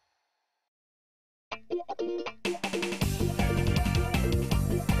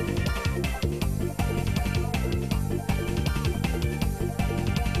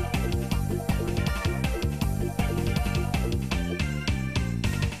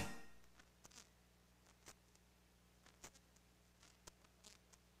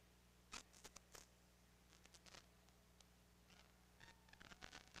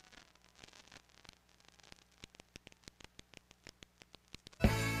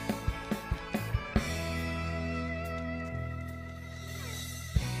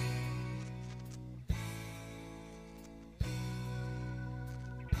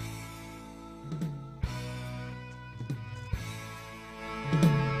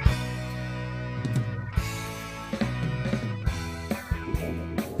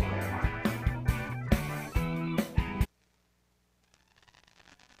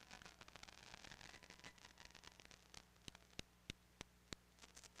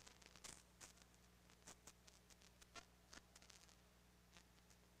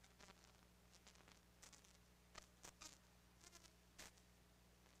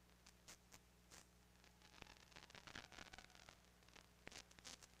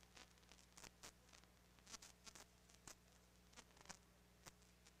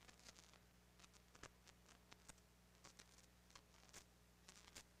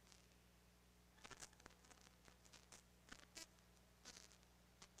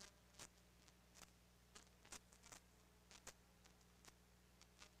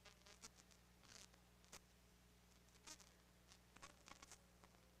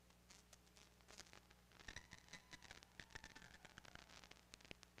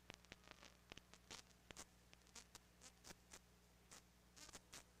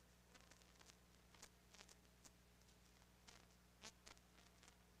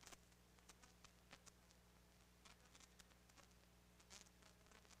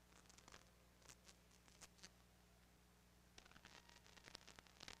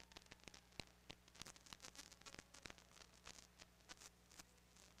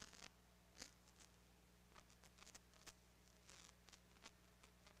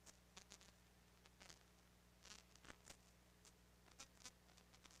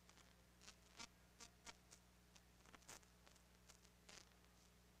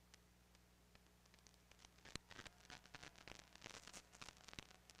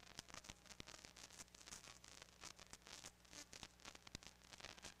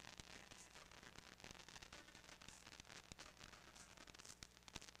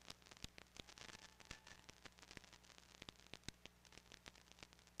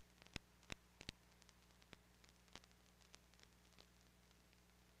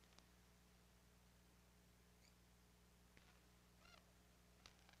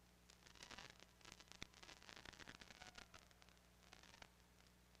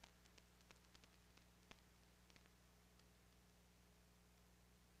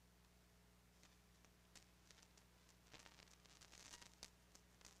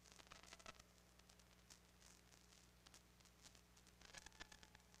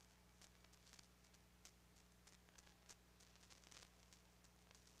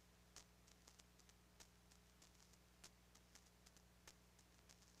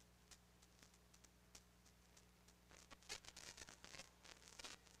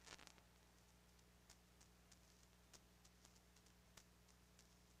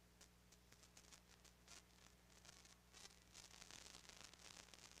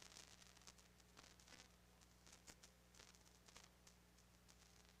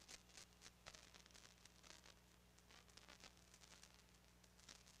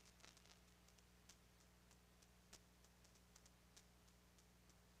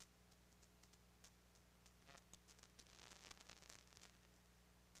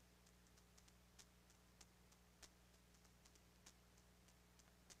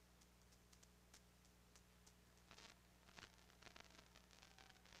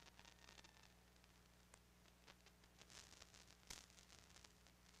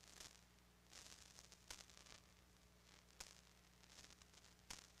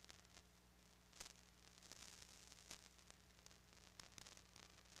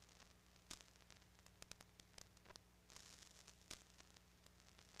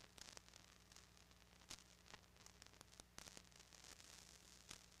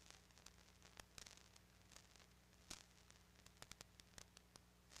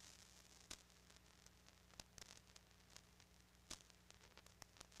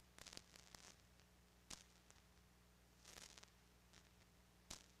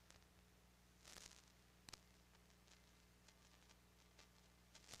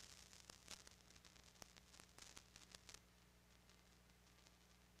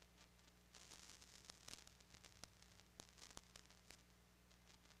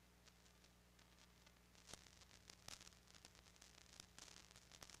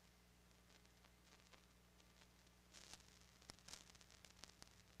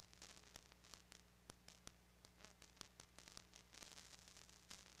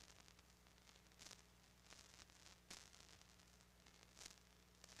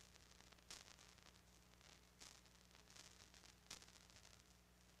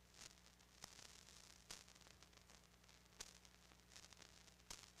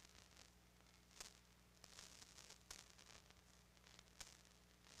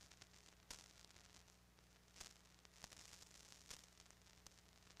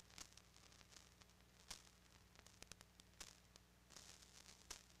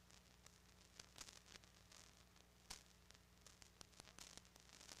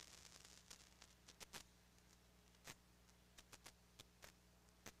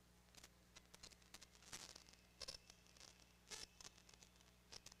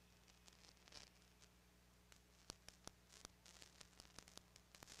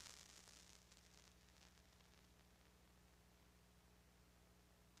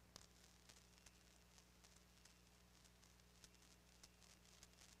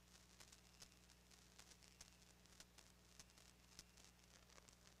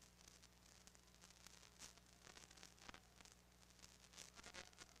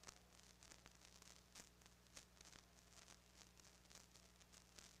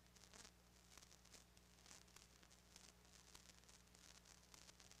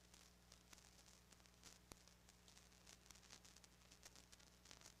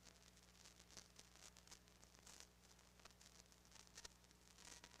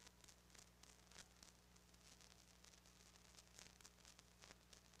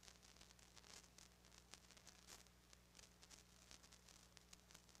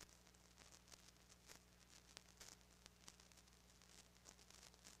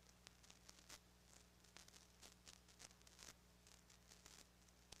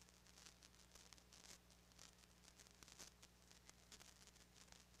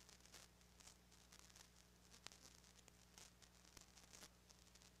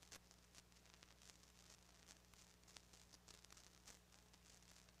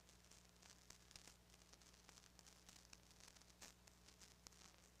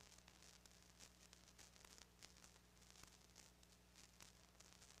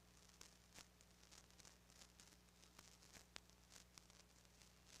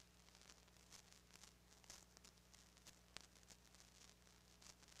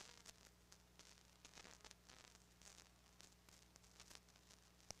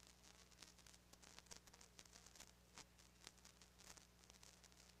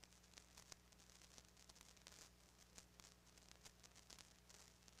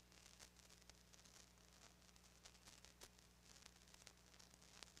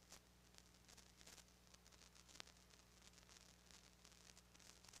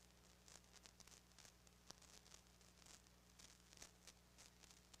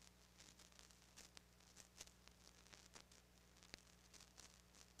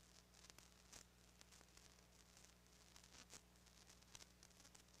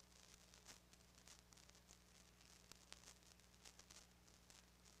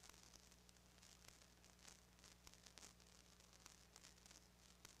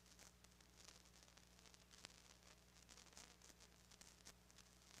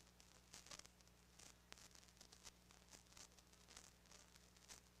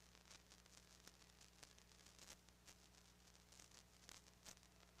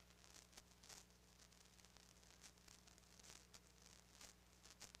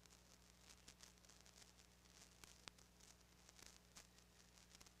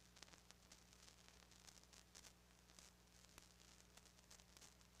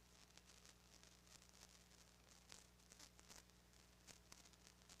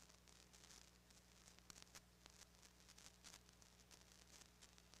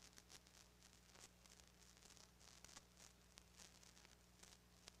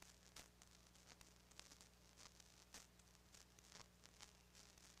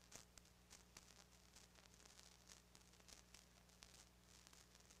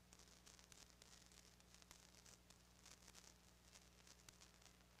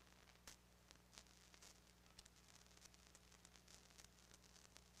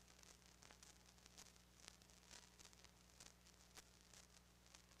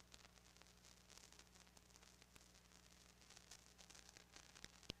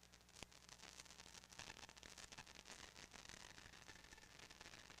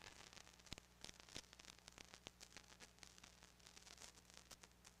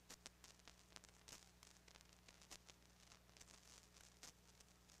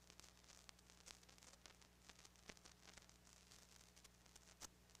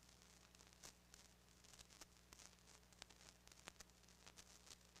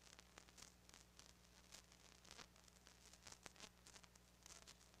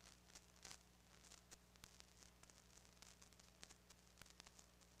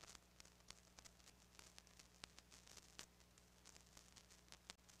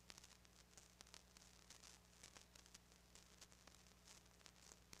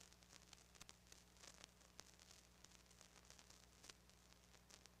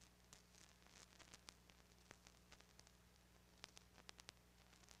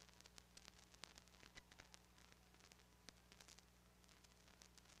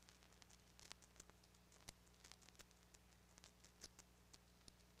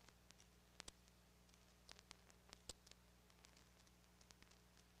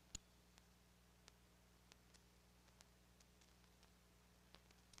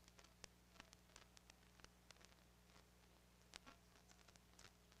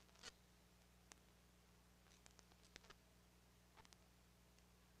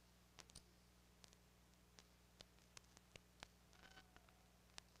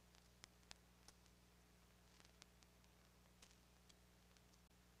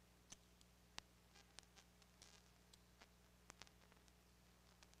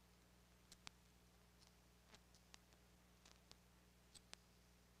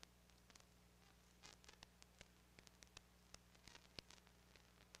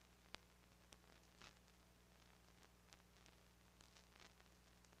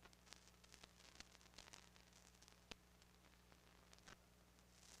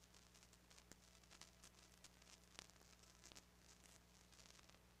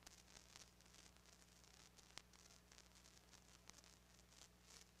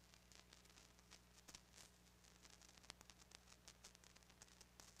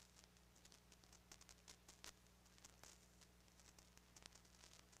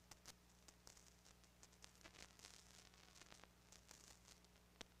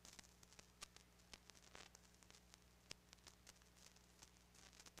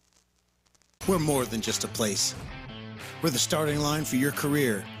 We're more than just a place. We're the starting line for your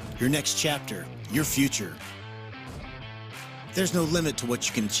career, your next chapter, your future. There's no limit to what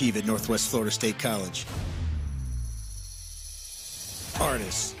you can achieve at Northwest Florida State College.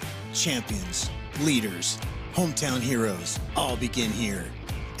 Artists, champions, leaders, hometown heroes, all begin here,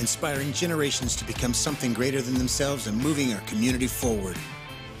 inspiring generations to become something greater than themselves and moving our community forward.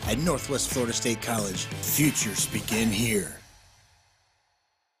 At Northwest Florida State College, futures begin here.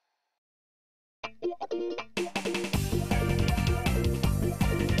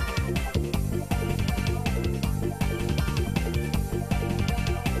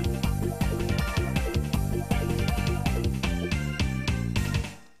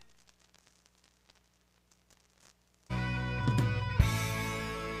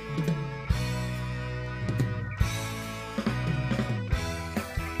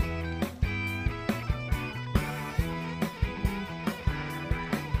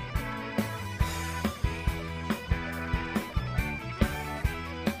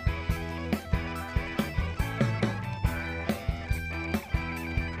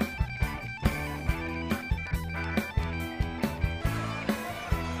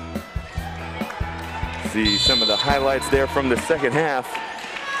 See some of the highlights there from the second half.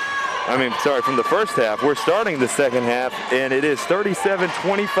 From the first half. We're starting the second half, and it is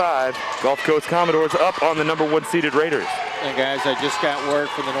 37-25. Gulf Coast Commodores up on the #1 seeded Raiders. And guys, I just got word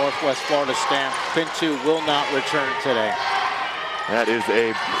from the Northwest Florida staff. Pinto will not return today. That is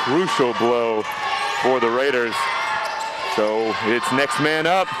a crucial blow for the Raiders. So it's next man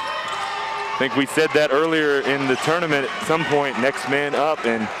up. I think we said that earlier in the tournament at some point, next man up,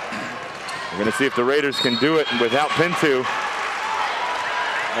 and we're going to see if the Raiders can do it without Pinto.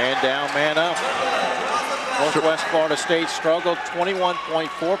 Man down, man up. Northwest Florida State struggled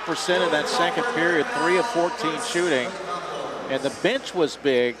 21.4% in that second period, 3 of 14 shooting. And the bench was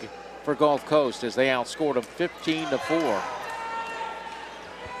big for Gulf Coast as they outscored them 15-4.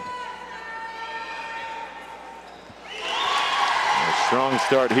 A strong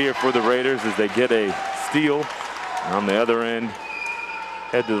start here for the Raiders as they get a steal on the other end.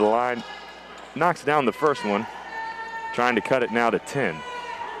 Head to the line, knocks down the first one, trying to cut it now to 10.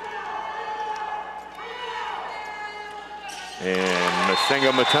 And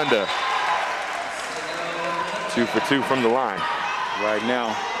Masengo Matunda, 2 for 2 from the line. Right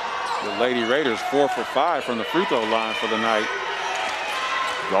now, the Lady Raiders 4 for 5 from the free throw line for the night.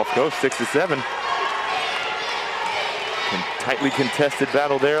 Gulf Coast 6 for 7. Tightly contested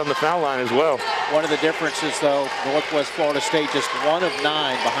battle there on the foul line as well. One of the differences, though, Northwest Florida State just 1 of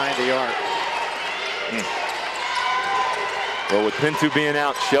 9 behind the arc. Well, with Pinto being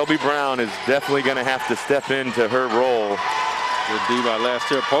out, Shelby Brown is definitely going to have to step into her role. Good D by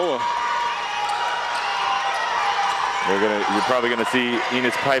Lastier-Poa. You're probably going to see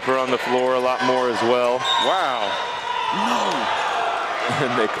Enos Piper on the floor a lot more as well. Wow. No.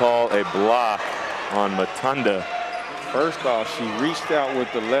 And they call a block on Matunda. First off, she reached out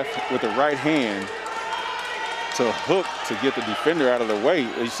with the right hand to hook to get the defender out of the way.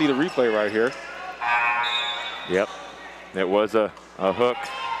 You see the replay right here. Yep, it was a hook.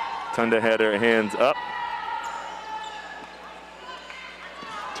 Tunda had her hands up.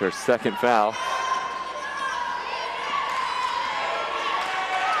 It's her second foul.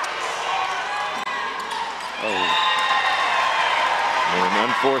 And an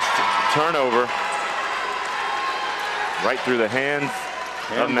unforced turnover right through the hands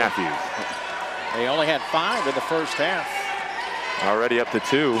of Matthews. They only had 5 in the first half. Already up to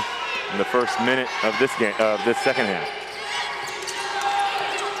 2 in the first minute of this game, this second half.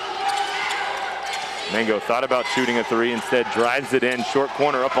 Mango thought about shooting a 3, instead drives it in, short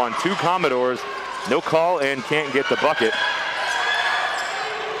corner up on 2 Commodores. No call and can't get the bucket.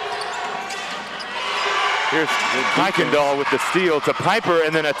 Here's Kuykendall with the steal to Piper,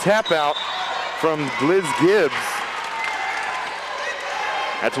 and then a tap out from Liz Gibbs.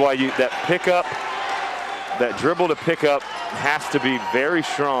 That's why that pickup, that dribble to pick up has to be very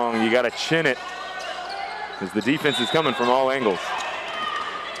strong. You got to chin it because the defense is coming from all angles.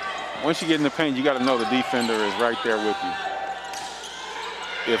 Once you get in the paint, you got to know the defender is right there with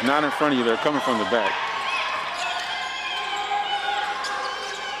you. If not in front of you, they're coming from the back.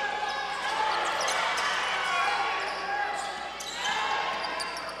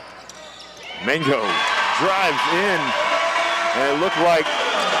 Mango drives in, and it looked like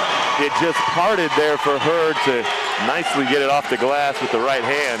it just parted there for her to nicely get it off the glass with the right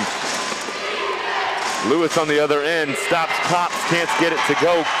hand. Lewis on the other end stops, pops, can't get it to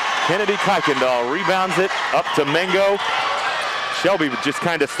go. Kennedy Kuykendall rebounds it up to Mango. Shelby just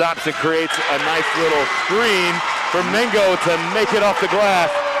kind of stops and creates a nice little screen for Mango to make it off the glass.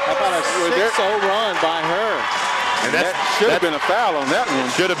 How about a 6-0 run by her? And that should have been a foul on that one.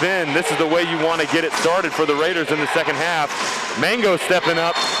 Should have been. This is the way you want to get it started for the Raiders in the second half. Mango stepping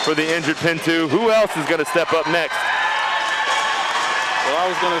up for the injured Pinto. Who else is going to step up next? Well, I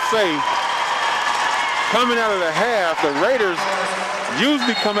was going to say, coming out of the half, the Raiders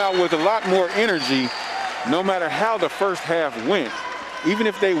usually come out with a lot more energy no matter how the first half went. Even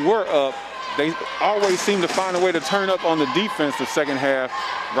if they were up, they always seem to find a way to turn up on the defense the second half.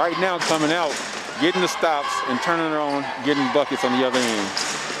 Right now, coming out, getting the stops and turning it on, getting buckets on the other end.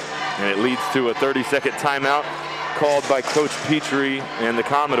 And it leads to a 30-second timeout called by Coach Petrie and the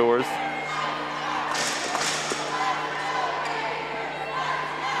Commodores.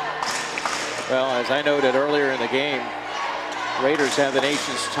 Well, as I noted earlier in the game, Raiders have the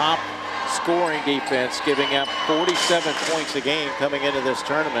nation's top scoring defense, giving up 47 points a game coming into this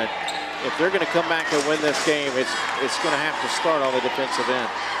tournament. If they're going to come back and win this game, it's going to have to start on the defensive end.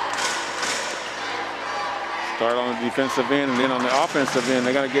 Start on the defensive end, and then on the offensive end,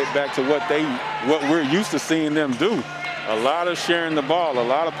 they got to get back to what we're used to seeing them do. A lot of sharing the ball, a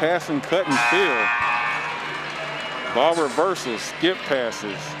lot of passing, cut and fill. Ball reversals, skip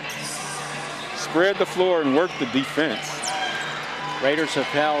passes. Spread the floor and work the defense. Raiders have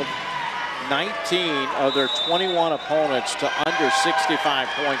held 19 of their 21 opponents to under 65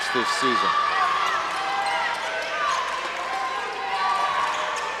 points this season.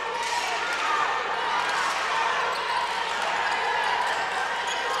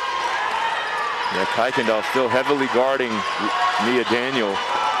 Yeah, Kuykendall still heavily guarding Nia Daniel.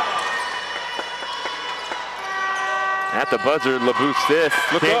 At the buzzer, LeBoussis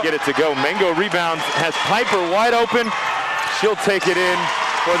can't get it to go. Mango rebounds, has Piper wide open. She'll take it in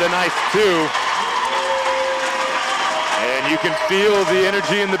for the nice two. And you can feel the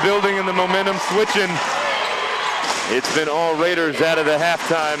energy in the building and the momentum switching. It's been all Raiders out of the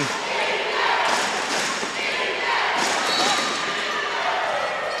halftime.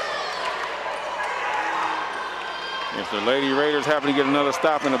 If the Lady Raiders happen to get another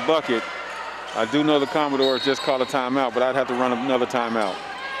stop in the bucket, I do know the Commodores just called a timeout, but I'd have to run another timeout.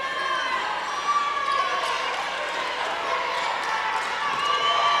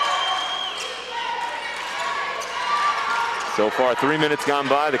 So far, 3 minutes gone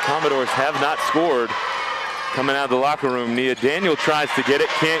by. The Commodores have not scored. Coming out of the locker room, Nia Daniel tries to get it,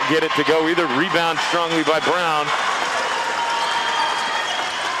 can't get it to go either. Rebound strongly by Brown.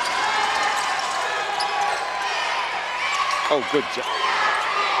 Oh, good job.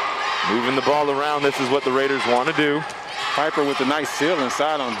 Moving the ball around, this is what the Raiders want to do. Piper with a nice seal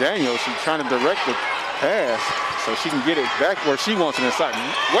inside on Daniel. She's trying to direct the pass so she can get it back where she wants it inside.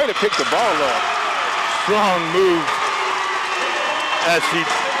 Way to pick the ball up. Strong move as she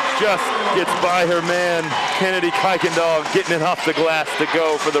just gets by her man, Kennedy Kuykendall, getting it off the glass to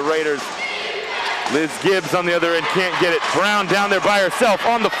go for the Raiders. Liz Gibbs on the other end can't get it. Brown down there by herself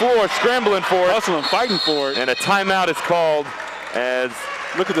on the floor, scrambling for it. Hustling, fighting for it. And a timeout is called as...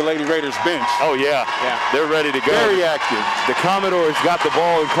 Look at the Lady Raiders bench. Oh, yeah. They're ready to go. Very active. The Commodores got the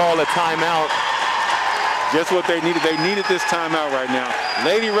ball and called a timeout. Just what they needed. They needed this timeout right now.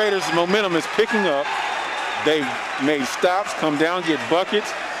 Lady Raiders' momentum is picking up. They've made stops, come down, get buckets.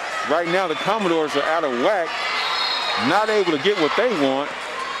 Right now, the Commodores are out of whack, not able to get what they want.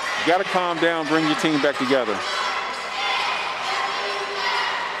 You got to calm down, bring your team back together.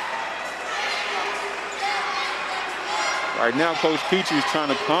 Right now, Coach Petrie's trying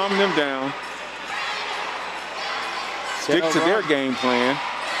to calm them down, stick to their game plan,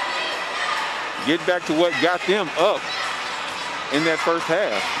 get back to what got them up in that first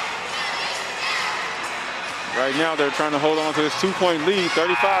half. Right now, they're trying to hold on to this 2-point lead,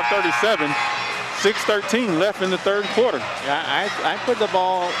 35-37, 6:13 left in the third quarter. Yeah, I put the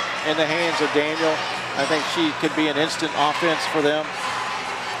ball in the hands of Daniel. I think she could be an instant offense for them.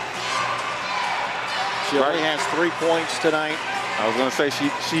 She only has 3 points tonight. I was going to say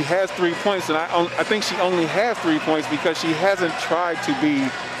she has 3 points, and I think she only has 3 points because she hasn't tried to be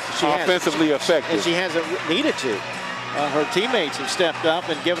offensively effective. And she hasn't needed to. Her teammates have stepped up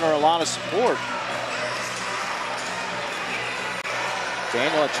and given her a lot of support.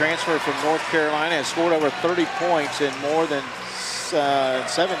 Daniel, a transfer from North Carolina, has scored over 30 points in more than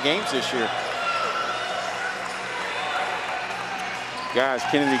 7 games this year. Guys,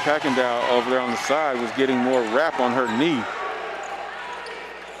 Kennedy Kuykendall over there on the side was getting more wrap on her knee.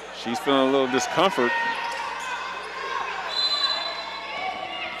 She's feeling a little discomfort.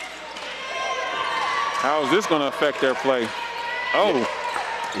 How is this going to affect their play? Oh.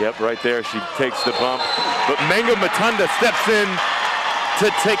 Yep, right there. She takes the bump. But Mango Matunda steps in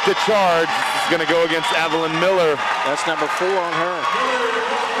to take the charge. going to go against Evelyn Miller. That's number 4 on her.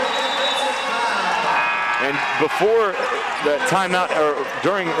 And before that timeout, or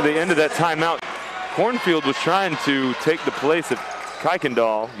during the end of that timeout, Cornfield was trying to take the place of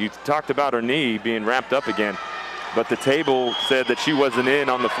Kuykendall. You talked about her knee being wrapped up again, but the table said that she wasn't in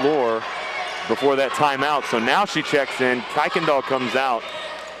on the floor before that timeout. So now she checks in. Kuykendall comes out,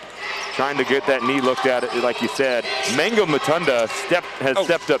 trying to get that knee looked at, like you said. Mango Matunda has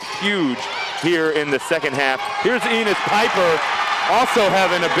stepped up huge here in the second half. Here's Enos Piper also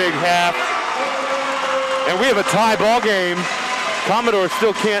having a big half. And we have a tie ball game. Commodore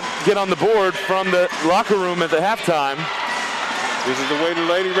still can't get on the board from the locker room at the halftime. This is the way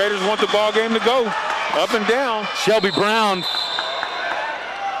the Lady Raiders want the ball game to go, up and down. Shelby Brown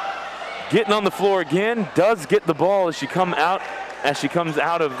getting on the floor again, does get the ball as she comes out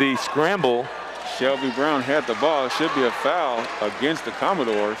of the scramble. Shelby Brown had the ball. It should be a foul against the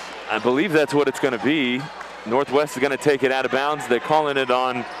Commodores. I believe that's what it's going to be. Northwest is going to take it out of bounds. They're calling it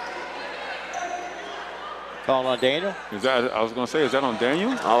on. Call on Daniel? Is that, I was going to say, is that on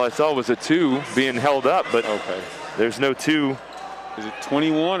Daniel? All I saw was a 2 being held up, but okay. There's no 2. Is it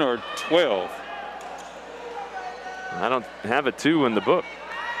 21 or 12? I don't have a 2 in the book.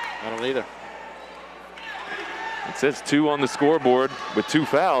 I don't either. It says 2 on the scoreboard with 2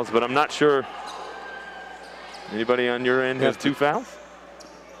 fouls, but I'm not sure. Anybody on your end has 2 fouls?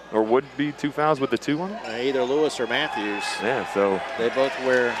 Or would be 2 fouls with the 2 on it? Either Lewis or Matthews. Yeah, so. They both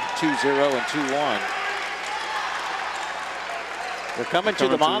wear 2-0 and 2-1. They're coming to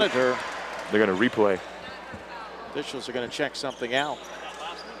the monitor. They're going to replay. Officials are going to check something out.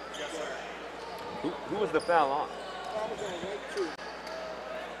 Who was the foul on?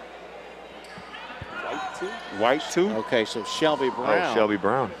 White 2? White 2? Okay, so Shelby Brown. Oh, Shelby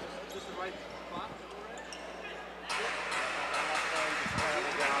Brown.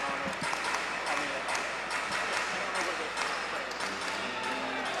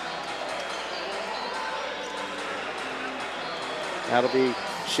 That'll be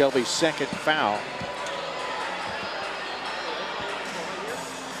Shelby's second foul.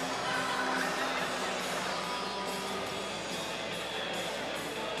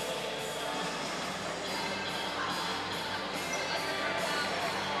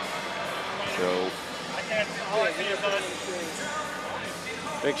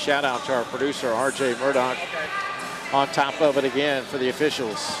 Big shout out to our producer, RJ Murdoch, on top of it again for the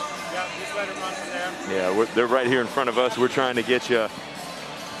officials. Yeah, they're right here in front of us. We're trying to get you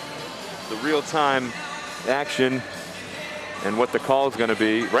the real-time action and what the call is going to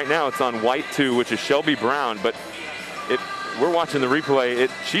be. Right now it's on White 2, which is Shelby Brown, but we're watching the replay.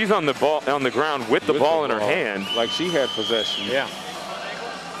 She's on the ball on the ground with the ball in her hand. Like she had possession. Yeah.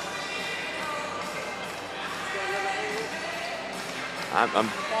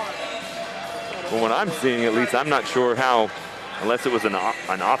 Well, what I'm seeing, at least, I'm not sure how, unless it was an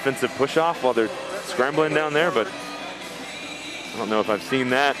offensive push-off while they're scrambling down there, but I don't know if I've seen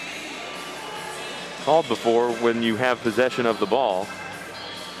that called before when you have possession of the ball.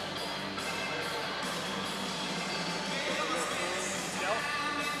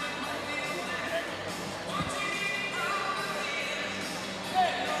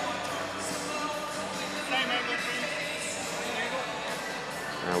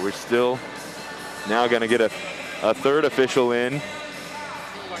 Now we're still now going to get a third official in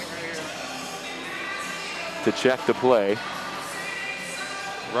to check the play.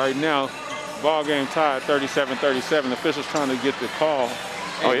 Right now, ball game tied 37-37. Officials trying to get the call.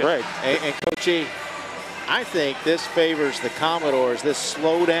 And Coach E, I think this favors the Commodores. This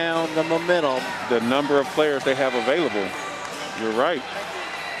slow down the momentum. The number of players they have available. You're right.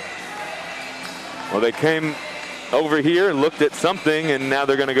 Well, they came over here and looked at something, and now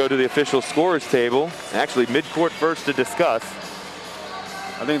they're going to go to the official scorers table. Actually, midcourt first to discuss.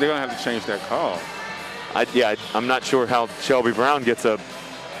 I think they're going to have to change that call. I'm not sure how Shelby Brown gets a.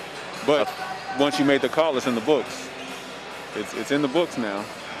 But once you made the call, it's in the books. It's in the books now.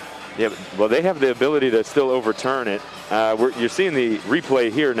 Yeah, well, they have the ability to still overturn it. You're seeing the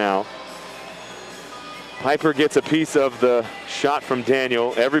replay here now. Piper gets a piece of the shot from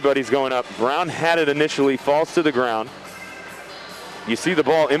Daniel. Everybody's going up. Brown had it initially, falls to the ground. You see the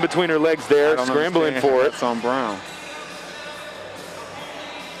ball in between her legs there, scrambling for it. It's on Brown.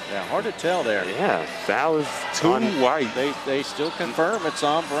 Yeah, hard to tell there. Yeah, foul is too white. They still confirm it's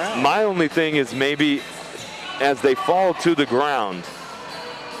on Brown. My only thing is maybe as they fall to the ground.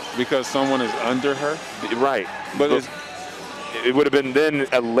 Because someone is under her? Right. But it would have been then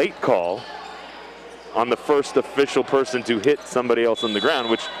a late call on the first official person to hit somebody else on the ground,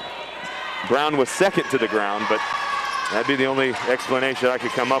 which Brown was second to the ground, but That'd be the only explanation I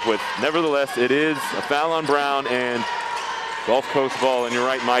could come up with. Nevertheless, it is a foul on Brown and Gulf Coast ball. And you're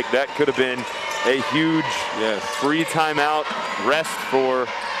right, Mike, that could have been a huge free timeout rest for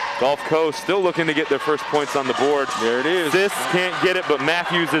Gulf Coast. Still looking to get their first points on the board. There it is. This can't get it, but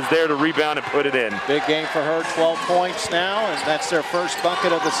Matthews is there to rebound and put it in. Big game for her, 12 points now, and that's their first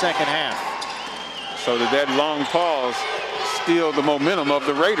bucket of the second half. So did that long pause steal the momentum of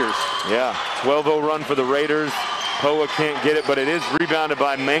the Raiders? Yeah, 12-0 run for the Raiders. Poa can't get it, but it is rebounded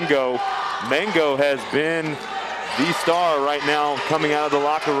by Mango. Mango has been the star right now coming out of the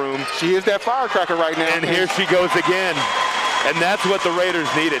locker room. She is that firecracker right now. And here she goes again. And that's what the Raiders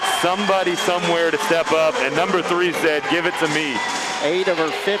needed. Somebody somewhere to step up. And number 3 said, give it to me. 8 of her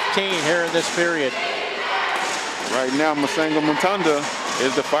 15 here in this period. Right now, Masengo Mutunda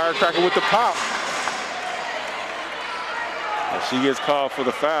is the firecracker with the pop. And she gets called for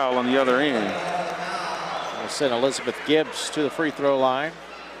the foul on the other end. We'll send Elizabeth Gibbs to the free throw line.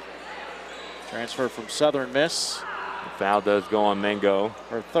 Transfer from Southern Miss. The foul does go on Mango.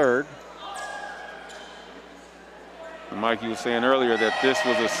 Her third. Mike, you were saying earlier that this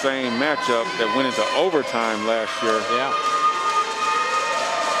was the same matchup that went into overtime last year. Yeah.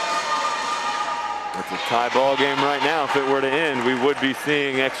 It's a tie ball game right now. If it were to end, we would be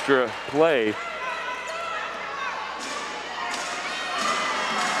seeing extra play.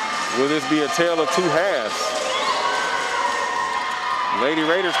 Will this be a tale of two halves? Lady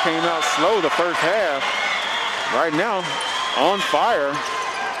Raiders came out slow the first half. Right now, on fire.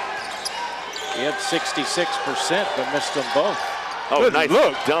 He had 66%, but missed them both. Oh, good nice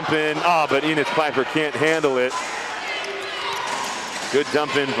look. Dump in. Ah, but Enos Piper can't handle it. Good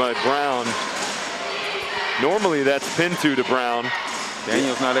dump in by Brown. Normally that's Pinto to Brown.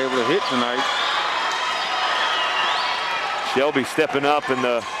 Daniel's not able to hit tonight. Shelby stepping up, and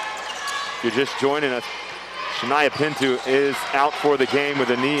if you're just joining us, Shania Pinto is out for the game with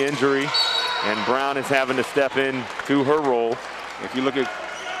a knee injury, and Brown is having to step in to her role. If you look at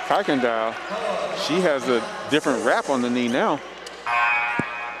Kuykendall, she has a different wrap on the knee now.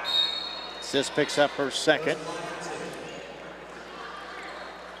 Sis picks up her second.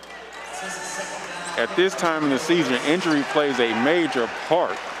 At this time in the season, injury plays a major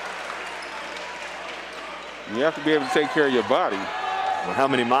part. You have to be able to take care of your body. Well, how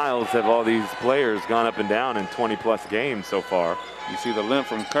many miles have all these players gone up and down in 20-plus games so far? You see the limp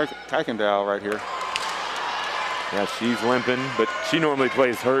from Kuykendall right here. Yeah, she's limping, but she normally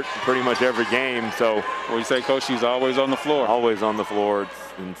plays hurt pretty much every game, so. Well, you say, Coach, she's always on the floor. Always on the floor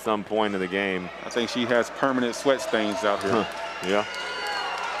in some point of the game. I think she has permanent sweat stains out here. Yeah.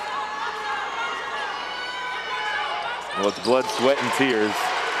 Well, it's blood, sweat, and tears.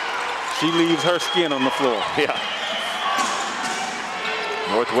 She leaves her skin on the floor. Yeah.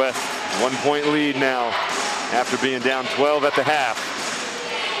 Northwest, 1-point lead now after being down 12 at the half.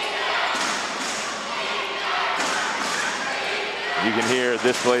 You can hear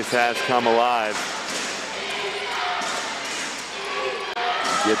this place has come alive.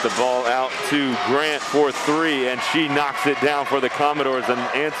 Get the ball out to Grant for 3, and she knocks it down for the Commodores. An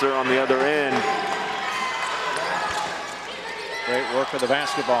answer on the other end. Great work with the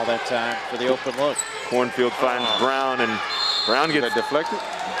basketball that time for the open look. Cornfield finds Brown, and Brown gets deflected.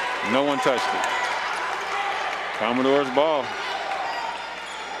 No one touched it. Commodores ball.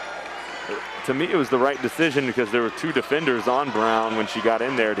 To me, it was the right decision because there were 2 defenders on Brown when she got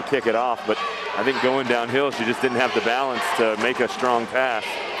in there to kick it off. But I think going downhill, she just didn't have the balance to make a strong pass.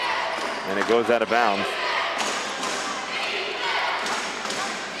 And it goes out of bounds.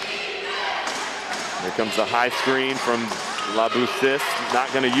 Here comes the high screen from Labousis.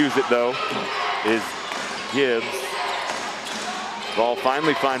 Not going to use it, though, is Gibbs. Ball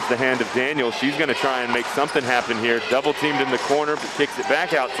finally finds the hand of Daniel. She's going to try and make something happen here. Double teamed in the corner, but kicks it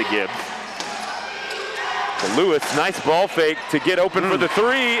back out to Gibbs. To Lewis, nice ball fake to get open for the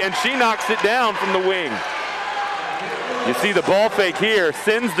 3, and she knocks it down from the wing. You see the ball fake here,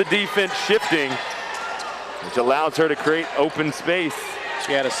 sends the defense shifting, which allows her to create open space.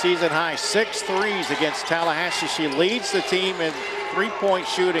 She had a season high 6 threes against Tallahassee. She leads the team in three-point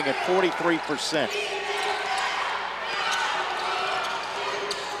shooting at 43%.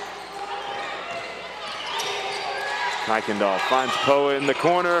 Kuykendall finds Poa in the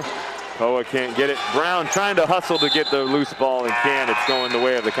corner. Poa can't get it. Brown trying to hustle to get the loose ball and can. It's going the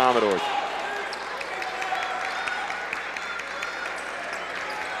way of the Commodores.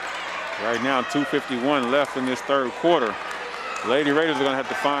 Right now, 2:51 left in this third quarter. Lady Raiders are going to have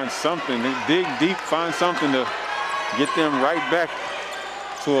to find something. They dig deep, find something to get them right back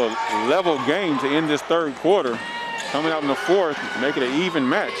to a level game to end this third quarter. Coming out in the fourth, make it an even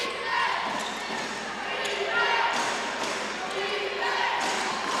match.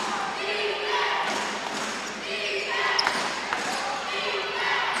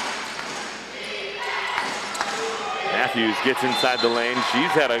 Matthews gets inside the lane. She's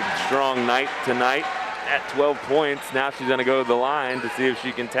had a strong night tonight at 12 points. Now she's going to go to the line to see if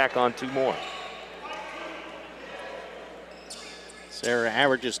she can tack on 2 more. Sarah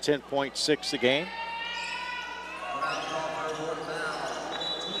averages 10.6 a game.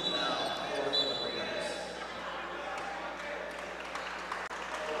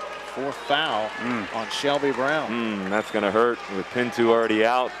 Fourth foul on Shelby Brown. That's going to hurt with Pinto already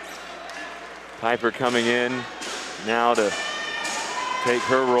out. Piper coming in now to take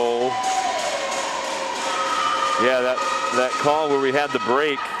her role. Yeah, that call where we had the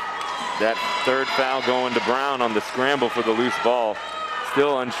break, that third foul going to Brown on the scramble for the loose ball.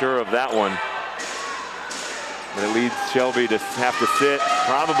 Still unsure of that one. But it leads Shelby to have to sit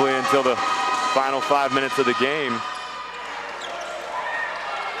probably until the final 5 minutes of the game.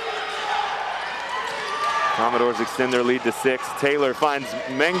 Commodores extend their lead to 6. Taylor finds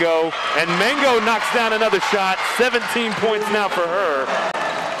Mengo, and Mengo knocks down another shot. 17 points now for her.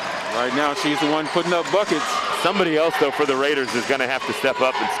 Right now, she's the one putting up buckets. Somebody else, though, for the Raiders is going to have to step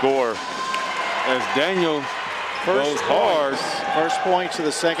up and score. As Daniel goes hard. First points of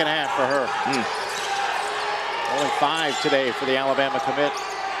the second half for her. Only 5 today for the Alabama commit.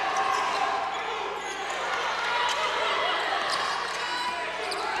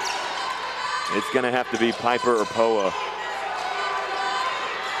 It's going to have to be Piper or Poa.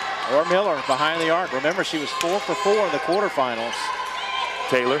 Or Miller behind the arc. Remember, she was 4 for 4 in the quarterfinals.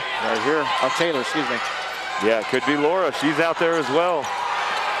 Taylor. Right here. Oh, Taylor, excuse me. Yeah, it could be Laura. She's out there as well.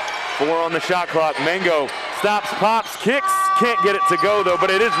 4 on the shot clock. Mengo stops, pops, kicks. Can't get it to go, though, but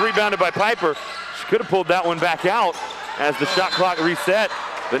it is rebounded by Piper. She could have pulled that one back out as the shot clock reset,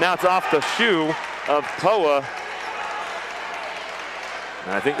 but now it's off the shoe of Poa.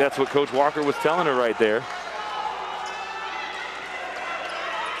 And I think that's what Coach Walker was telling her right there.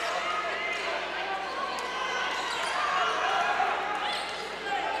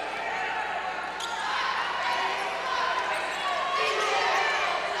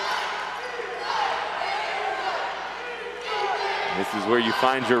 This is where you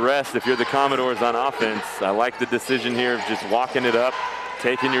find your rest if you're the Commodores on offense. I like the decision here of just walking it up,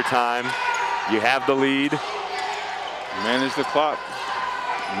 taking your time. You have the lead. Manage the clock.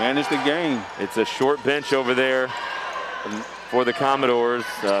 Manage the game. It's a short bench over there for the Commodores.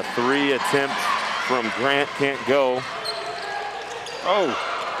 3 attempts from Grant can't go.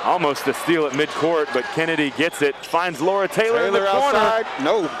 Oh, almost a steal at midcourt, but Kennedy gets it. Finds Laura Taylor in the corner. Outside.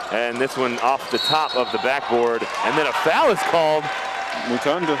 No. And this one off the top of the backboard. And then a foul is called.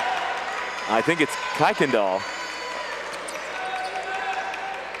 Mutunda. I think it's Kuykendall.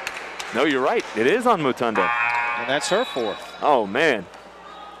 No, you're right. It is on Mutunda. And that's her 4th. Oh, man.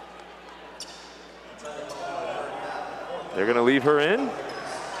 They're going to leave her in.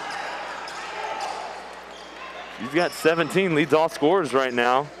 She's got 17, leads all scorers right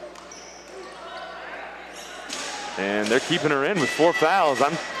now. And they're keeping her in with 4 fouls.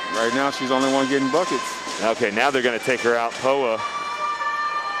 Right now, she's the only one getting buckets. Okay, now they're going to take her out. Poa.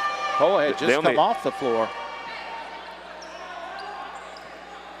 Poa had just come off the floor.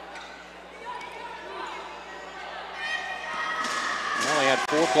 They only had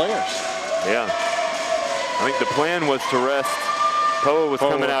 4 players. Yeah. I think the plan was to rest. Poa was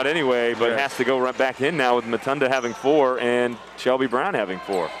coming out anyway, but has to go right back in now with Mutunda having 4 and Shelby Brown having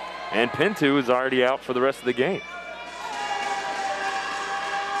 4. And Pinto is already out for the rest of the game.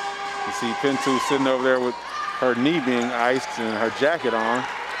 You see Pinto sitting over there with her knee being iced and her jacket on.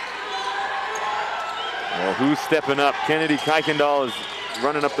 Well, who's stepping up? Kennedy Kuykendall is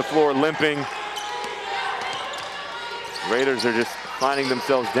running up the floor, limping. Raiders are just finding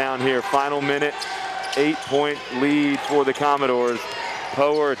themselves down here. Final minute. 8-point lead for the Commodores.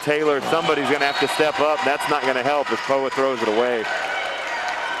 Poa or Taylor, somebody's going to have to step up. That's not going to help as Poa throws it away.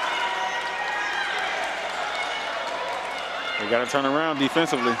 They got to turn around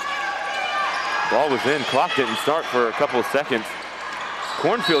defensively. Ball was in. Clock didn't start for a couple of seconds.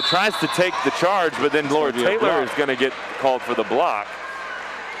 Cornfield tries to take the charge, but then Laura Taylor is going to get called for the block.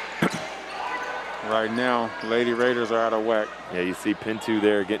 Right now, Lady Raiders are out of whack. Yeah, you see Pinto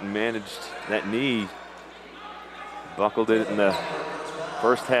there getting managed. That knee buckled it in the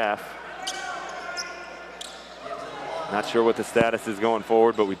first half. Not sure what the status is going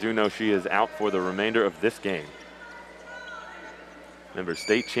forward, but we do know she is out for the remainder of this game. Remember,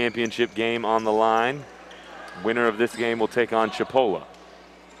 state championship game on the line. Winner of this game will take on Chipola.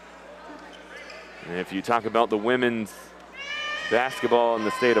 And if you talk about the women's basketball in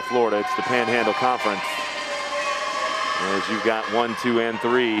the state of Florida, it's the Panhandle Conference. As you've got 1, 2, and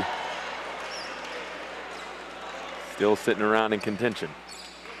 3 still sitting around in contention.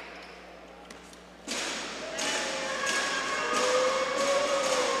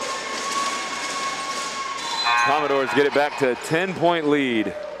 Commodores get it back to a 10-point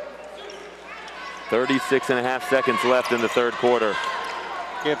lead. 36.5 seconds left in the third quarter.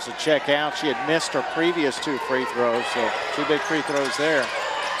 Gibbs a check out. She had missed her previous 2 free throws, so 2 big free throws there.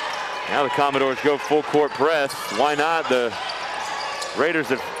 Now the Commodores go full court press. Why not? The Raiders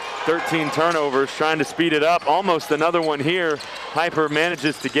have 13 turnovers, trying to speed it up. Almost another one here. Piper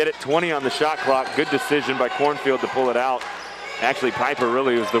manages to get it 20 on the shot clock. Good decision by Cornfield to pull it out. Actually, Piper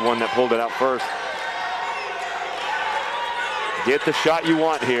really was the one that pulled it out first. Get the shot you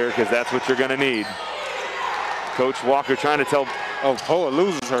want here, because that's what you're going to need. Coach Walker trying to tell. Oh, Poa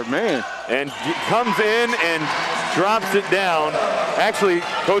loses her man. And comes in and drops it down. Actually,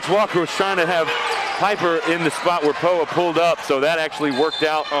 Coach Walker was trying to have Piper in the spot where Poa pulled up, so that actually worked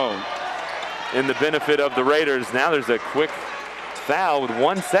out in the benefit of the Raiders. Now there's a quick foul with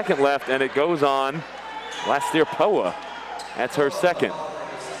 1 second left, and it goes on Lastier Poa. That's her second.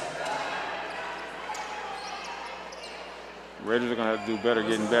 Raiders are going to have to do better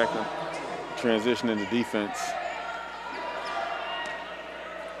getting back and transition into defense.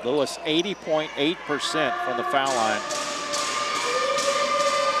 Lewis 80.8% from the foul line.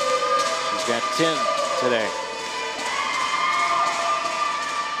 She's got 10 today.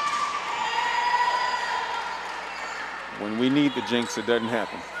 When we need the jinx, it doesn't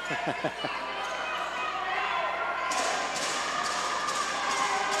happen.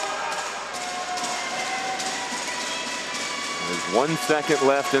 There's 1 second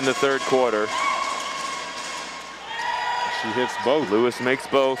left in the third quarter. She hits both. Lewis makes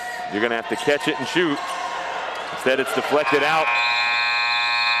both. You're going to have to catch it and shoot. Instead, it's deflected out.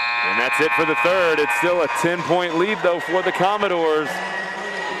 And that's it for the third. It's still a 10-point lead, though, for the Commodores.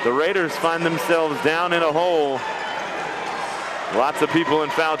 The Raiders find themselves down in a hole. Lots of people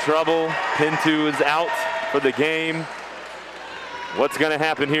in foul trouble. Pinto is out for the game. What's going to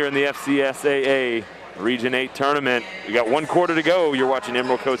happen here in the FCSAA Region 8 tournament? We got 1 quarter to go. You're watching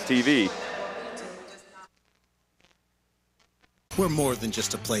Emerald Coast TV. We're more than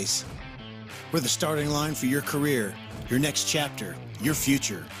just a place. We're the starting line for your career, your next chapter, your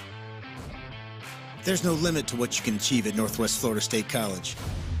future. There's no limit to what you can achieve at Northwest Florida State College.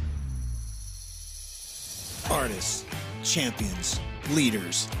 Artists, champions,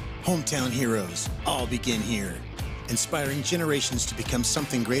 leaders, hometown heroes, all begin here, inspiring generations to become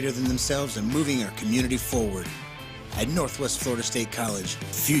something greater than themselves and moving our community forward. At Northwest Florida State College,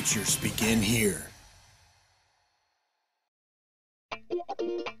 futures begin here.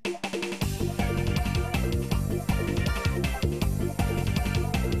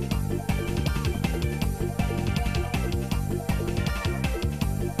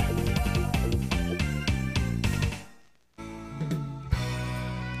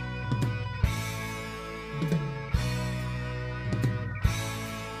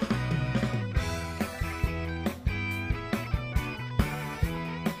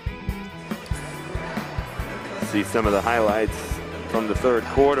 See some of the highlights from the third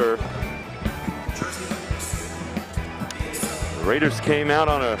quarter. The Raiders came out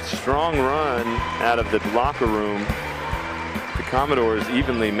on a strong run out of the locker room. The Commodores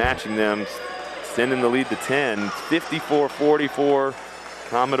evenly matching them, extending the lead to 10. 54-44.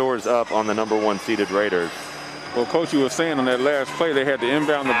 Commodores up on the #1 seeded Raiders. Well, Coach, you were saying on that last play, they had to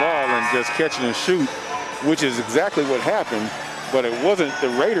inbound the ball and just catch it and shoot, which is exactly what happened. But it wasn't the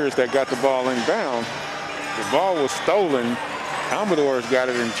Raiders that got the ball inbound. The ball was stolen. Commodores got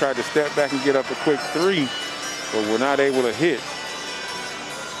it and tried to step back and get up a quick 3, but were not able to hit.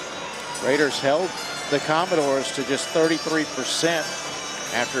 Raiders held the Commodores to just 33%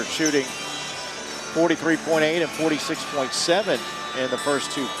 after shooting 43.8 and 46.7 in the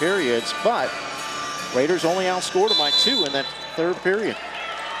first 2 periods, but Raiders only outscored them by 2 in that third period.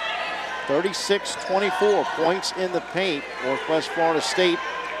 36-24 points in the paint. Northwest Florida State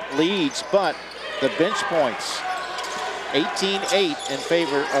leads, but the bench points, 18-8 in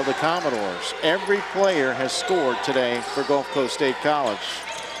favor of the Commodores. Every player has scored today for Gulf Coast State College.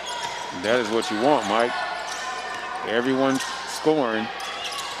 That is what you want, Mike. Everyone's scoring.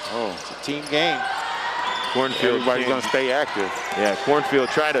 Oh, it's a team game. Cornfield, everybody's going to stay active. Yeah, Cornfield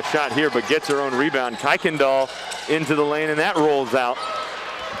tried a shot here, but gets her own rebound. Kuykendall into the lane, and that rolls out.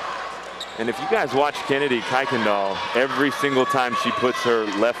 And if you guys watch Kennedy Kuykendall, every single time she puts her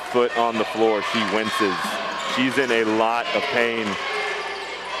left foot on the floor, she winces. She's in a lot of pain,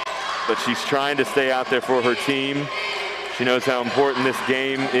 but she's trying to stay out there for her team. She knows how important this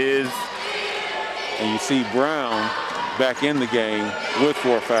game is. And you see Brown back in the game with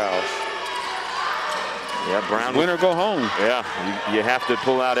 4 fouls. Yeah, Brown. Win or go home. Yeah, you have to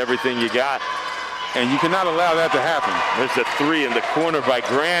pull out everything you got. And you cannot allow that to happen. There's a 3 in the corner by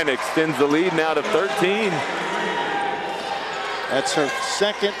Grant, extends the lead now to 13. That's her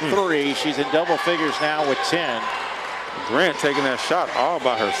second three. She's in double figures now with 10. Grant taking that shot all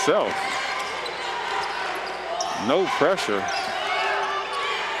by herself. No pressure.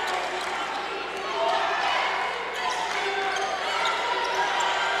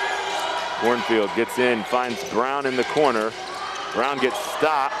 Cornfield gets in, finds Brown in the corner. Brown gets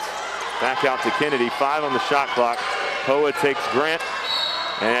stopped. Back out to Kennedy. 5 on the shot clock. Poa takes Grant.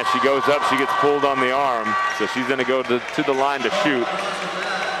 And as she goes up, she gets pulled on the arm. So she's going to go to the line to shoot.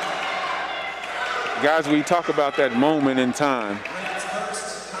 Guys, we talk about that moment in time.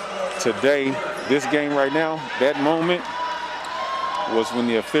 Today, this game right now, that moment was when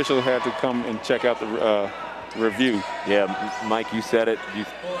the official had to come and check out the review. Yeah, Mike, you said it. You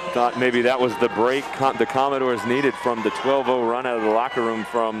thought maybe that was the break the Commodores needed from the 12-0 run out of the locker room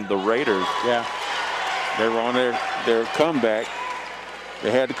from the Raiders. Yeah. They were on their comeback.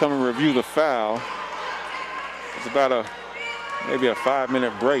 They had to come and review the foul. It's about maybe a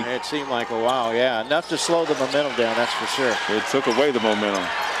 5-minute break. It seemed like a while, yeah. Enough to slow the momentum down, that's for sure. It took away the momentum.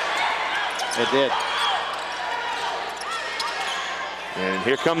 It did. And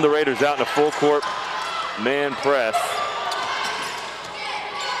here come the Raiders out in a full court man press.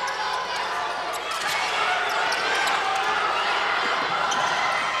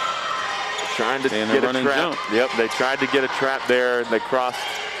 Trying to get a trap. Jump. Yep, they tried to get a trap there. They crossed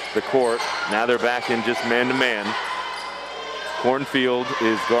the court. Now they're back in just man-to-man. Cornfield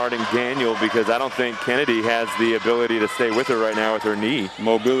is guarding Daniel because I don't think Kennedy has the ability to stay with her right now with her knee.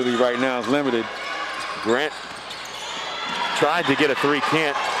 Mobility right now is limited. Grant tried to get a three,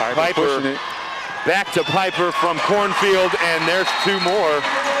 can't. Piper it. Back to Piper from Cornfield, and there's 2 more.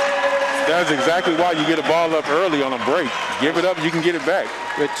 That's exactly why you get a ball up early on a break. Give it up, you can get it back.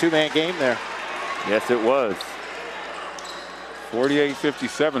 Good 2-man game there. Yes, it was.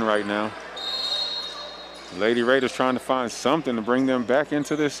 48-57 right now. Lady Raiders trying to find something to bring them back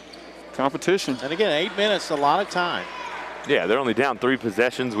into this competition. And again, 8 minutes, a lot of time. Yeah, they're only down 3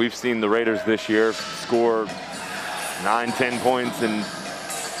 possessions. We've seen the Raiders this year score 9, 10 points in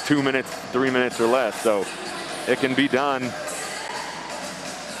 2 minutes, 3 minutes or less. So it can be done.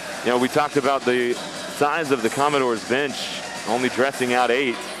 You know, we talked about the size of the Commodores bench, only dressing out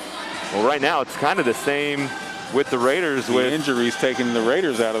 8. Well, right now it's kind of the same with the Raiders. With injuries taking the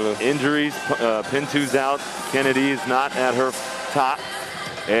Raiders out of the injuries. Pintu's out. Kennedy's not at her top.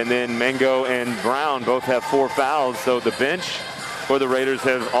 And then Mango and Brown both have 4 fouls. So the bench for the Raiders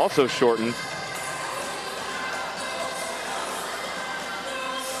have also shortened.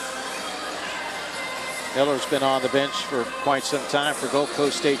 Miller's been on the bench for quite some time for Gulf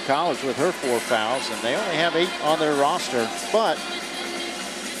Coast State College with her 4 fouls, and they only have 8 on their roster. But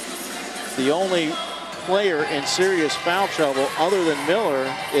the only player in serious foul trouble other than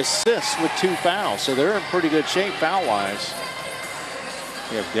Miller is Sis with 2 fouls. So they're in pretty good shape foul-wise.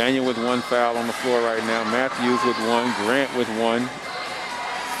 We have Daniel with 1 foul on the floor right now. Matthews with 1. Grant with 1.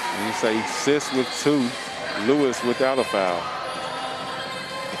 And you say Sis with 2. Lewis without a foul.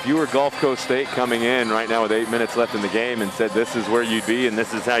 If you were Gulf Coast State coming in right now with 8 minutes left in the game and said this is where you'd be and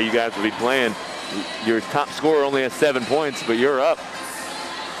this is how you guys would be playing, your top scorer only has 7 points, but you're up.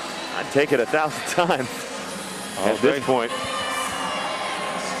 I'd take it 1,000 times at this point.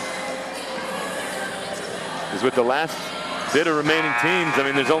 Because with the last bit of remaining teams, I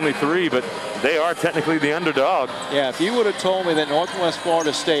mean, there's only 3, but they are technically the underdog. Yeah, if you would have told me that Northwest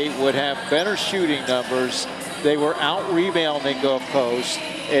Florida State would have better shooting numbers, they were out-rebounding Gulf Coast,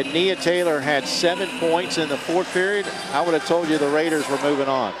 and Nia Taylor had 7 points in the 4th period, I would have told you the Raiders were moving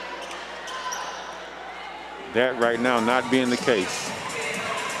on. That right now not being the case.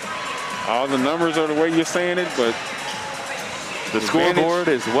 All the numbers are the way you're saying it, but the scoreboard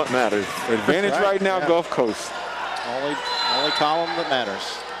is what matters. Advantage right now, yeah. Gulf Coast. Only column that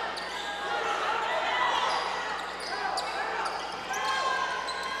matters.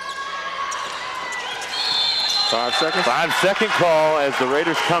 Five seconds. 5-second call as the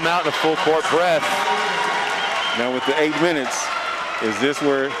Raiders come out in a full court press. Now with the 8 minutes, is this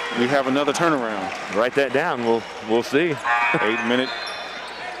where we have another turnaround? Write that down. We'll see. 8 minute.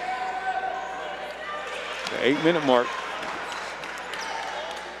 The 8 minute mark.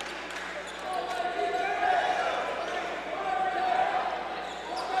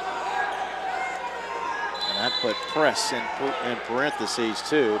 I'd put press in parentheses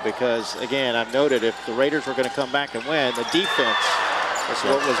too, because again, I've noted if the Raiders were going to come back and win, the defense is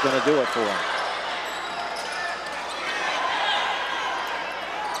what was going to do it for them.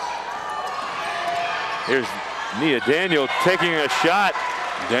 Here's Nia Daniel taking a shot.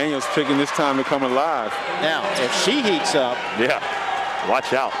 Daniel's picking this time to come alive. Now, if she heats up, yeah,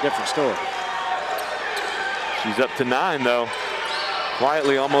 watch out. Different story. She's up to 9 though.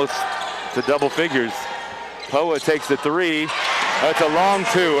 quietly almost to double figures. Poa takes the three. Oh, it's a long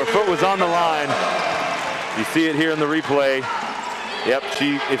two. Her foot was on the line. You see it here in the replay. Yep,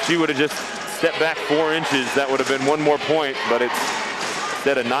 if she would have just stepped back 4 inches, that would have been 1 more point, but it's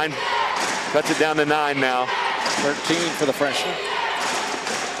instead of 9, cuts it down to 9 now. 13 for the freshman.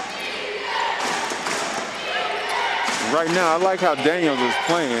 Right now, I like how Daniels is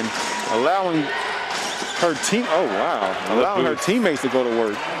playing, allowing her team, oh wow, allowing her teammates to go to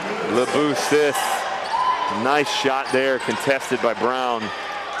work. LeBou Sis, nice shot there, contested by Brown,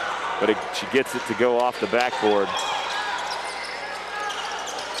 but she gets it to go off the backboard.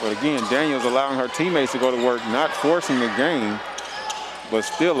 But again, Daniels allowing her teammates to go to work, not forcing the game, but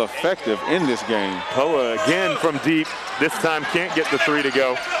still effective in this game. Poa again from deep. This time can't get the 3 to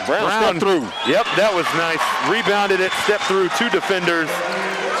go. Brown stepped through. Yep, that was nice. Rebounded it, stepped through 2 defenders,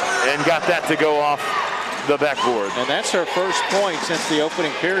 and got that to go off the backboard. And that's her first point since the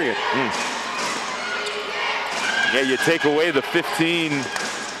opening period. Yeah, you take away the 15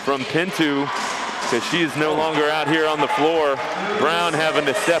 from Pinto, because she is no longer out here on the floor. Brown having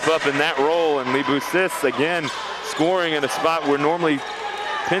to step up in that role, and LeBou Sis again scoring in a spot where normally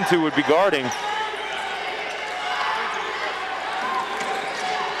Pinto would be guarding.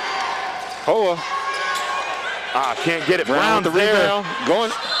 Poa. Can't get it. Brown Brown's the there. rebound.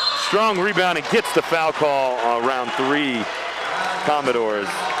 Going. Strong rebound and gets the foul call round 3, Commodores.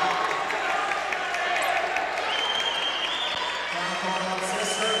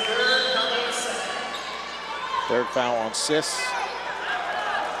 Third foul on Sis.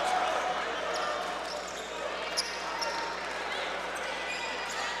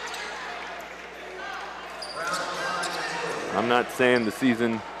 I'm not saying the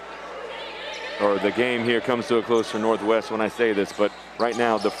season or the game here comes to a close for Northwest when I say this, but right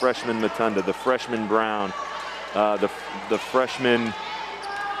now the freshman Matunda, the freshman Brown, the freshman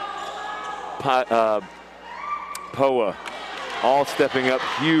Poa, all stepping up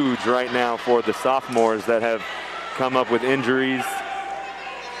huge right now for the sophomores that have come up with injuries.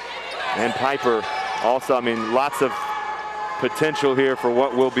 And Piper also, I mean, lots of potential here for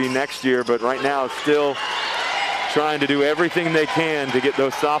what will be next year, but right now still trying to do everything they can to get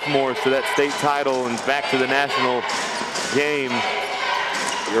those sophomores to that state title and back to the national game.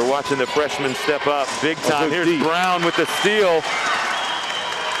 You're watching the freshmen step up big time. Here's deep. Brown with the steal.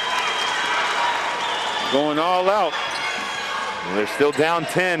 Going all out. And they're still down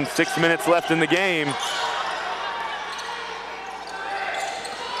 10, 6 minutes left in the game.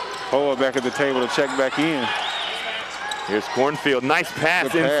 Poa back at the table to check back in. Here's Cornfield, nice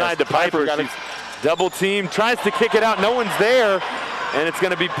pass Good inside pass. to Piper. She's double team, tries to kick it out, no one's there, and it's going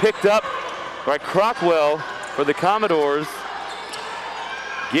to be picked up by Crockwell for the Commodores.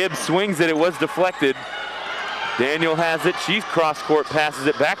 Gibbs swings it, it was deflected. Daniel has it, she's cross court, passes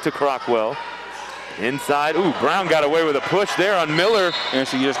it back to Crockwell. Inside, ooh, Brown got away with a push there on Miller. And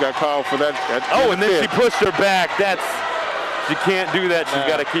she just got called for that. Oh, and then she pushed her back. She can't do that, she's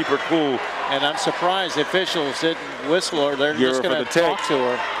got to keep her cool. And I'm surprised the officials didn't whistle her, they're just going to talk to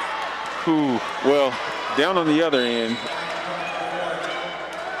her. Who, well, down on the other end,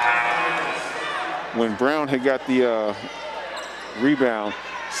 when Brown had got the rebound,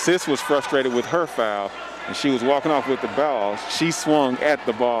 Sis was frustrated with her foul, and she was walking off with the ball. She swung at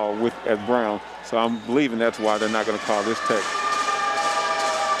the ball at Brown, so I'm believing that's why they're not going to call this tech.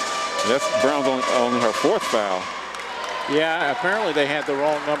 That's Brown's only her 4th foul. Yeah, apparently they had the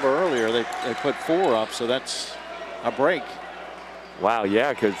wrong number earlier. They put 4 up, so that's a break. Wow,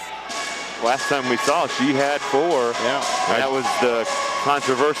 yeah, because last time we saw she had 4. Yeah. And that was the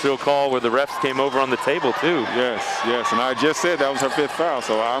controversial call where the refs came over on the table too. Yes, and I just said that was her 5th foul,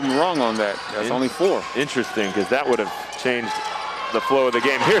 so I'm wrong on that. That's only 4. Interesting, because that would have changed the flow of the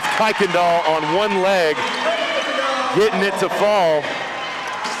game. Here's Kuykendall on one leg, getting it to fall.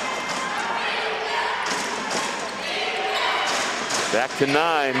 Back to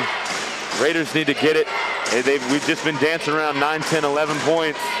 9. Raiders need to get it. We've just been dancing around 9, 10, 11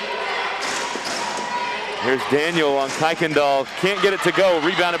 points. Here's Daniel on Kuykendall. Can't get it to go.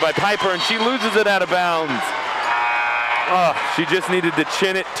 Rebounded by Piper, and she loses it out of bounds. Oh, she just needed to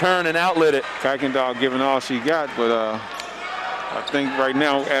chin it, turn, and outlet it. Kuykendall giving all she got, but I think right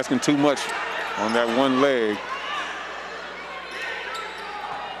now asking too much on that one leg.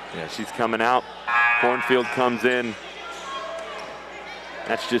 Yeah, she's coming out. Cornfield comes in.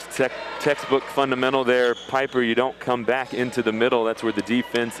 That's just textbook fundamental there. Piper, you don't come back into the middle. That's where the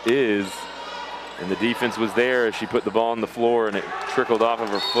defense is. And the defense was there as she put the ball on the floor, and it trickled off of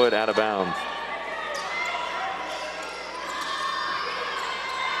her foot out of bounds.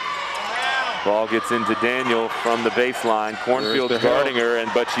 Ball gets into Daniel from the baseline. Cornfield guarding her,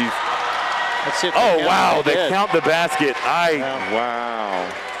 but she's. Oh, wow, they count the basket. Wow.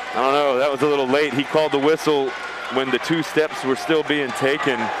 I don't know, that was a little late. He called the whistle when the 2 steps were still being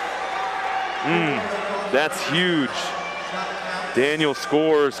taken. That's huge. Daniel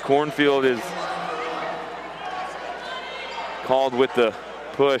scores. Cornfield is called with the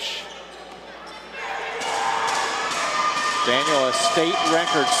push. Daniel, a state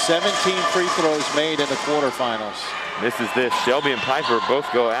record 17 free throws made in the quarterfinals. Misses this. Shelby and Piper both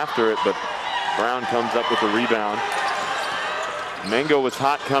go after it, but Brown comes up with the rebound. Mengo was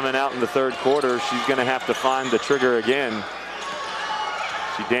hot coming out in the 3rd quarter. She's going to have to find the trigger again.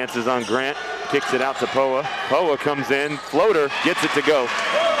 She dances on Grant, kicks it out to Poa. Poa comes in, floater, gets it to go.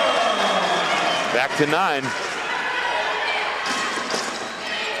 Back to 9.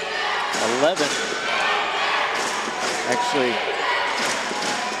 11. Actually,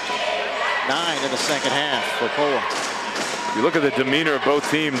 9 in the 2nd half for Poa. You look at the demeanor of both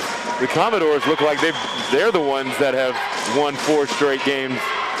teams. The Commodores look like they're the ones that have won 4 straight games,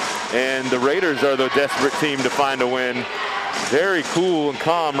 and the Raiders are the desperate team to find a win. Very cool and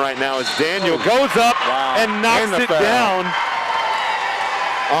calm right now as Daniel goes up and knocks it down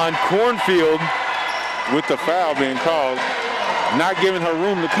on Cornfield. With the foul being called, not giving her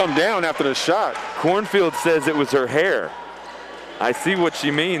room to come down after the shot. Cornfield says it was her hair. I see what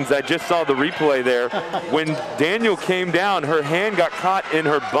she means. I just saw the replay there. When Daniel came down, her hand got caught in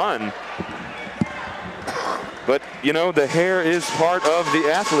her bun. But, you know, the hair is part of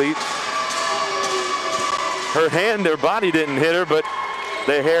the athlete. Her hand, her body didn't hit her, but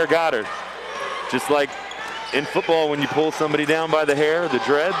the hair got her. Just like in football when you pull somebody down by the hair, the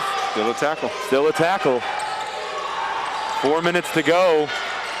dreads. Still a tackle. Still a tackle. 4 minutes to go.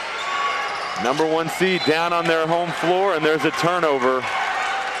 Number 1 seed down on their home floor, and there's a turnover.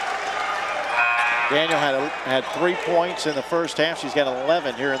 Daniel had 3 points in the 1st half. She's got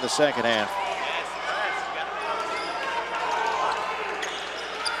 11 here in the 2nd half.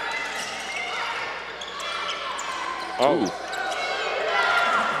 Oh.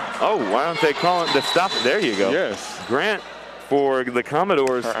 Oh, why don't they call it the stop? There you go. Yes. Grant for the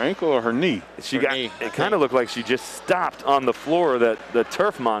Commodores. Her ankle or her knee? It kind of looked like she just stopped on the floor, the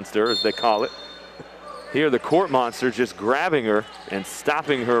turf monster, as they call it. Here, the court monster just grabbing her and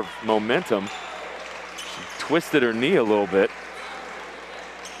stopping her momentum. She twisted her knee a little bit.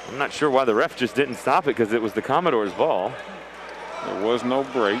 I'm not sure why the ref just didn't stop it, because it was the Commodores' ball. There was no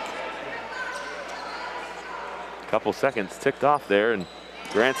break. Couple seconds ticked off there, and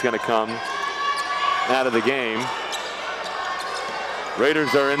Grant's going to come out of the game.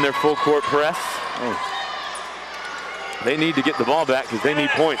 Raiders are in their full court press. They need to get the ball back because they need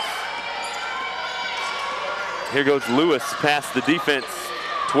points. Here goes Lewis past the defense,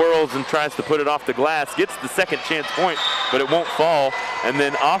 twirls and tries to put it off the glass, gets the 2nd chance point, but it won't fall, and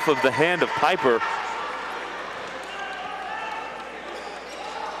then off of the hand of Piper.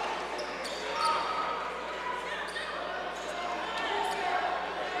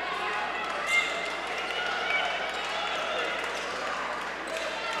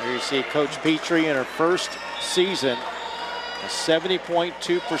 Here you see Coach Petrie in her 1st season, a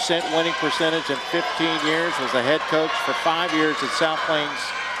 70.2% winning percentage in 15 years, was the head coach for 5 years at South Plains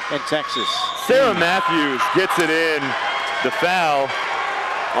in Texas. Sarah Matthews gets it in. The foul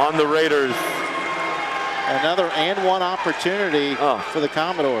on the Raiders. Another and one opportunity for the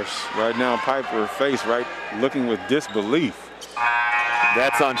Commodores. Right now, Piper face looking with disbelief.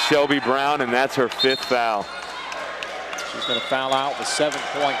 That's on Shelby Brown, and that's her 5th foul. She's going to foul out with 7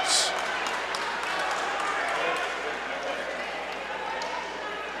 points.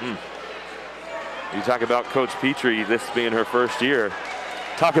 You talk about Coach Petrie, this being her 1st year.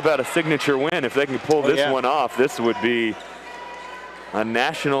 Talk about a signature win. If they can pull this one off, this would be a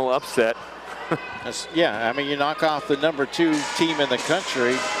national upset. Yeah, I mean, you knock off the number 2 team in the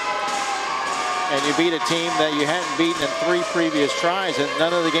country, and you beat a team that you hadn't beaten in 3 previous tries, and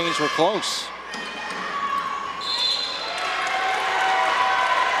none of the games were close.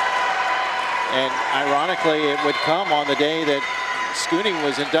 And ironically, it would come on the day that Schooning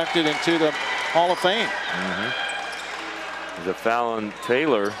was inducted into the Hall of Fame. There's a foul on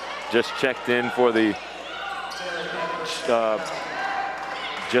Taylor. Just checked in for the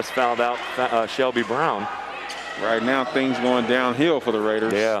just fouled out Shelby Brown. Right now, things going downhill for the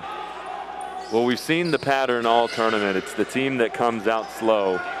Raiders. Yeah. Well, we've seen the pattern all tournament. It's the team that comes out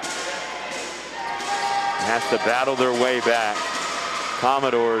slow, has to battle their way back.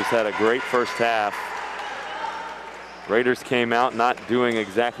 Commodores had a great 1st half. Raiders came out not doing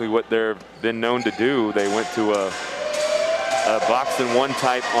exactly what they've been known to do. They went to a a box and one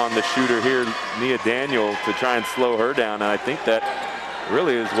type on the shooter here, Nia Daniel, to try and slow her down. And I think that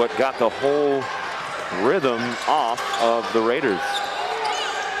really is what got the whole rhythm off of the Raiders.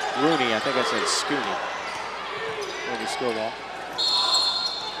 Rooney, I think I said Scooney. Rooney Stovall.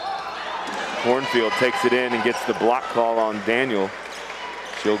 Cornfield takes it in and gets the block call on Daniel.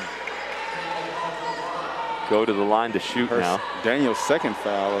 She'll go to the line to shoot now. Daniel's second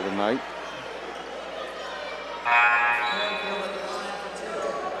foul of the night.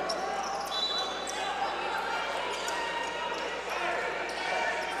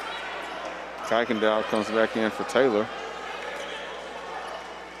 Kuykendall comes back in for Taylor.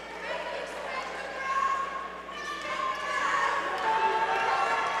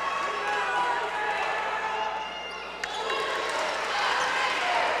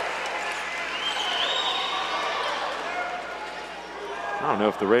 I don't know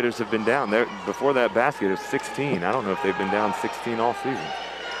if the Raiders have been down there. Before that basket, it was 16. I don't know if they've been down 16 all season.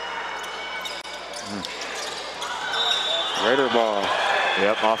 Raider ball.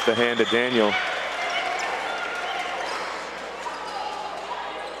 Yep, off the hand of Daniel.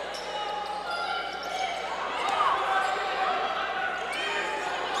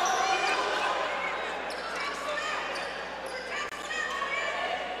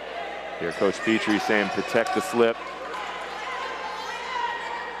 Here, Coach Petrie saying protect the slip.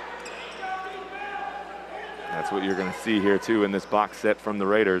 That's what you're going to see here too in this box set from the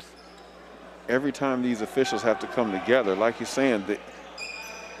Raiders. Every time these officials have to come together, like you're saying, the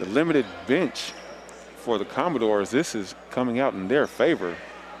limited bench for the Commodores, this is coming out in their favor.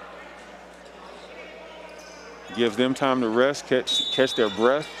 Gives them time to rest, catch their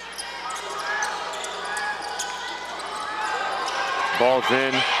breath. Ball's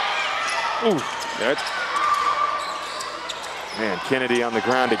in. Ooh, that. Man, Kennedy on the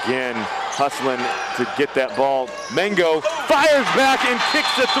ground again, hustling to get that ball. Mengo fires back and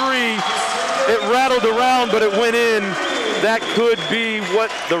kicks a three. It rattled around, but it went in. That could be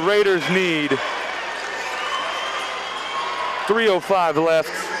what the Raiders need. 3:05 left,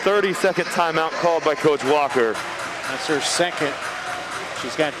 30-second timeout called by Coach Walker. That's her second.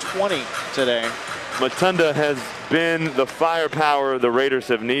 She's got 20 today. Matunda has been the firepower the Raiders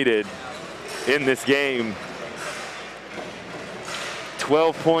have needed in this game.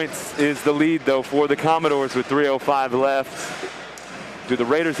 12 points is the lead, though, for the Commodores with 3:05 left. Do the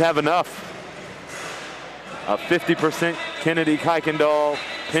Raiders have enough? A 50% Kennedy Kuykendall.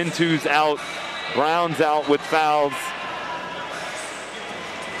 Pintu's out. Brown's out with fouls.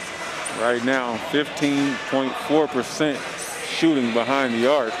 Right now, 15.4% shooting behind the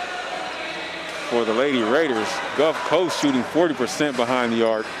arc for the Lady Raiders. Gulf Coast shooting 40% behind the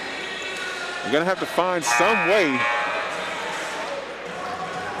arc. You're going to have to find some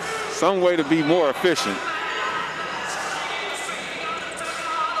way to be more efficient.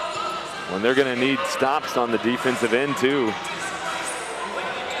 When they're going to need stops on the defensive end, too.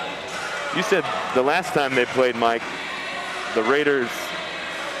 You said the last time they played, Mike, the Raiders'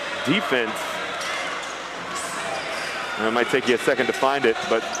 defense, and it might take you a second to find it,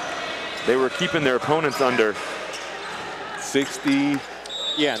 but they were keeping their opponents under 60.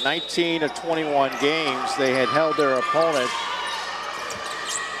 Yeah, 19 of 21 games, they had held their opponent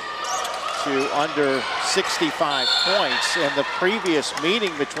to under 65 points. And the previous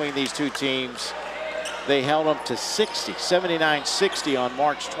meeting between these two teams, they held them to 79-60 on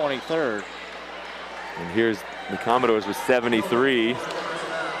March 23rd. And here's the Commodores with 73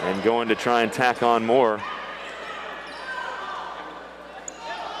 and going to try and tack on more.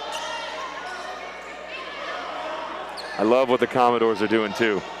 I love what the Commodores are doing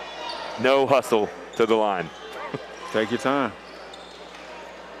too. No hustle to the line. Take your time.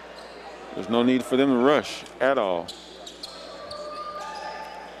 There's no need for them to rush at all.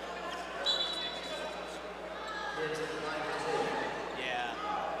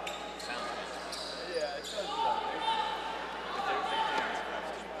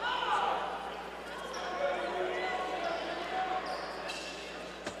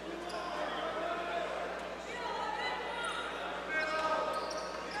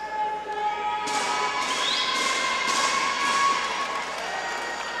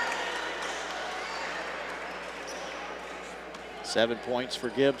 Seven points for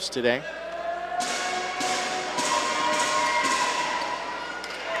Gibbs today.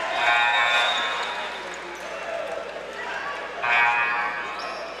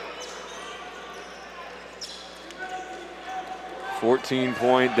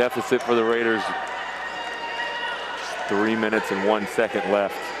 $14-point deficit for the Raiders. 3 minutes and 1 second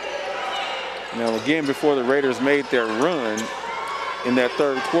left. Now again, before the Raiders made their run in that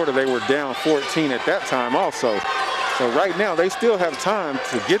third quarter, they were down 14 at that time also. So So right now, they still have time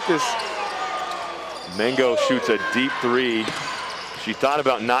to get this. Mengo shoots a deep three. She thought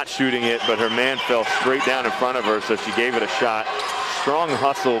about not shooting it, but her man fell straight down in front of her, so she gave it a shot. Strong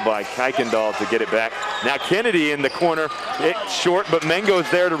hustle by Kuykendall to get it back. Now Kennedy in the corner. It's short, but Mengo's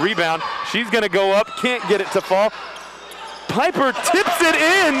there to rebound. She's going to go up, can't get it to fall. Piper tips it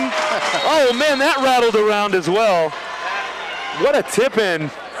in. Oh, man, that rattled around as well. What a tip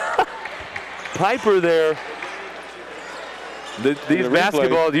in. Piper there. These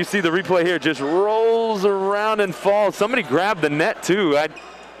basketballs, you see the replay here, just rolls around and falls. Somebody grabbed the net too. I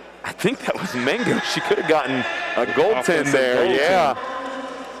think that was Mengo. She could have gotten a goaltend there. Yeah.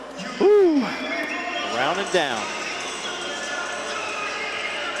 Woo. Round and down.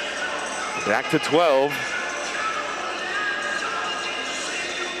 Back to 12.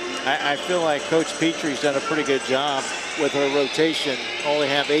 I feel like Coach Petrie's done a pretty good job with her rotation. Only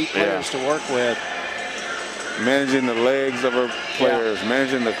have 8 players to work with. Managing the legs of her players,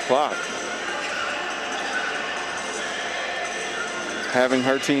 managing the clock. Having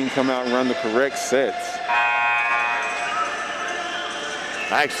her team come out and run the correct sets.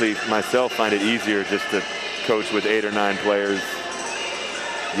 I actually, myself, find it easier just to coach with 8 or 9 players.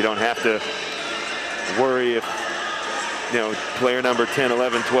 You don't have to worry if, you know, player number 10,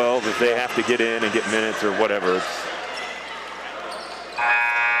 11, 12, if they have to get in and get minutes or whatever.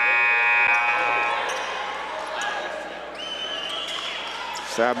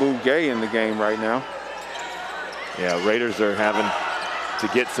 Sabu Gay in the game right now. Yeah, Raiders are having to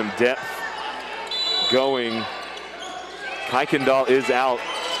get some depth going. Kuykendall is out.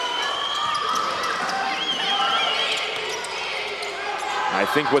 I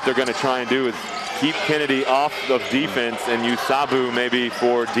think what they're going to try and do is keep Kennedy off of defense and use Sabu maybe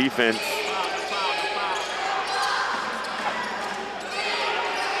for defense.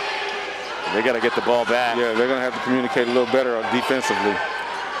 They got to get the ball back. Yeah, they're going to have to communicate a little better defensively.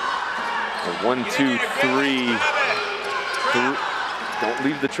 1, 2, 3. Don't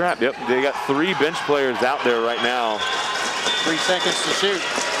leave the trap. Yep, they got 3 bench players out there right now. 3 seconds to shoot.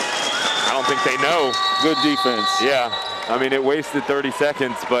 I don't think they know. Good defense. Yeah, I mean, it wasted 30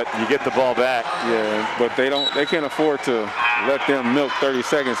 seconds, but you get the ball back. Yeah, but they can't afford to let them milk 30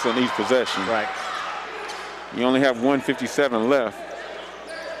 seconds on each possession. Right. You only have 1:57 left.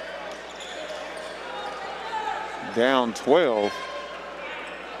 Down 12.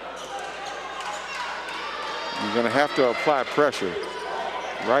 You're going to have to apply pressure.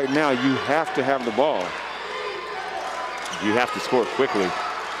 Right now, you have to have the ball. You have to score quickly.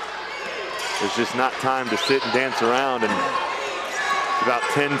 There's just not time to sit and dance around, and about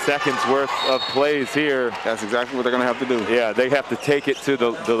 10 seconds worth of plays here. That's exactly what they're going to have to do. Yeah, they have to take it to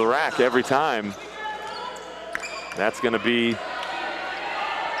the rack every time. That's going to be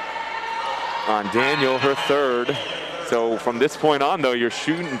on Daniel, her 3rd. So from this point on, though, you're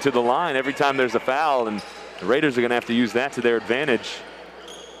shooting to the line every time there's a foul, and the Raiders are going to have to use that to their advantage.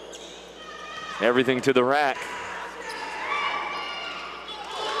 Everything to the rack.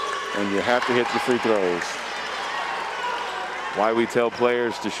 And you have to hit the free throws. Why we tell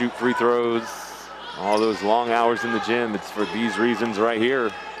players to shoot free throws, all those long hours in the gym, it's for these reasons right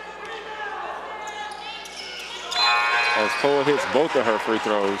here. As Cole hits both of her free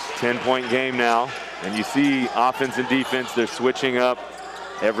throws. 10-point game now. And you see offense and defense, they're switching up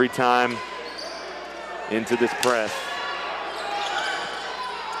every time into this press.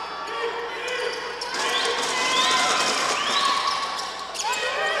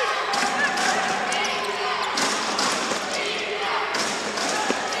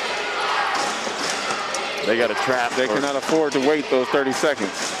 They got a trap. They cannot afford to wait those 30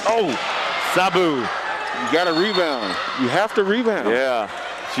 seconds. Oh, Sabu. You got to rebound. You have to rebound. Yeah,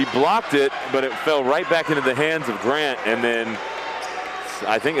 she blocked it, but it fell right back into the hands of Grant, and then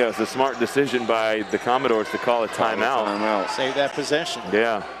I think it was a smart decision by the Commodores to call a timeout. Save that possession.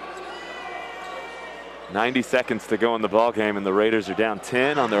 Yeah. 90 seconds to go in the ball game, and the Raiders are down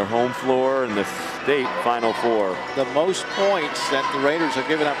 10 on their home floor in the state Final Four. The most points that the Raiders are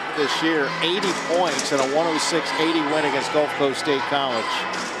giving up this year, 80 points in a 106-80 win against Gulf Coast State College.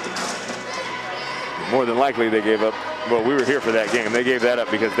 More than likely they gave up, well, we were here for that game. They gave that up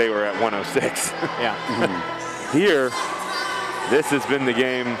because they were at 106. Yeah. Here, this has been the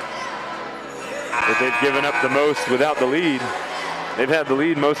game that they've given up the most without the lead. They've had the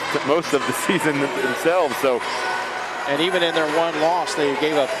lead most of the season themselves, so. And even in their one loss, they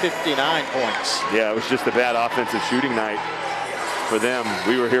gave up 59 points. Yeah, it was just a bad offensive shooting night for them.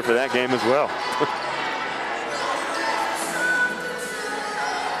 We were here for that game as well.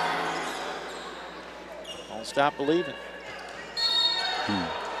 Don't stop believing.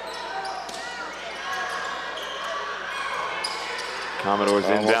 Commodores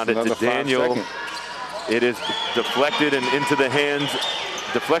inbound it to Daniel. It is deflected and into the hands,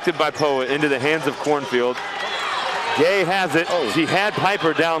 deflected by Poa into the hands of Cornfield. Gay has it. She had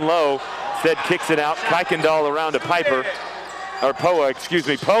Piper down low. Instead kicks it out. Kuykendall around to Piper. Or Poa, excuse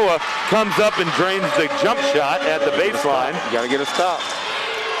me. Poa comes up and drains the jump shot at the baseline. You got to get a stop.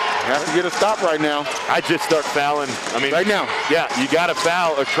 You have to get a stop right now. I just start fouling. I mean, right now. Yeah, you got to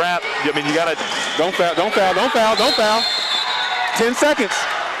foul or trap. I mean, you got to. Don't foul, don't foul, don't foul, don't foul. 10 seconds.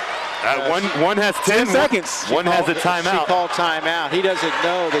 One has 10 seconds. One has a timeout. She called timeout. He doesn't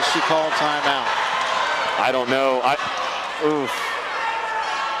know that she called timeout. I don't know.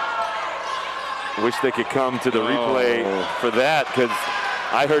 Wish they could come to the replay for that, because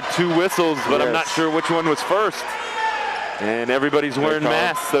I heard 2 whistles, but I'm not sure which one was first. And everybody's wearing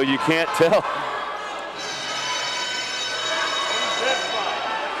masks, so you can't tell.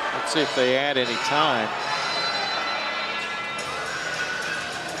 Let's see if they add any time.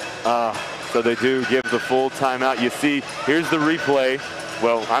 So they do give the full timeout. You see, here's the replay.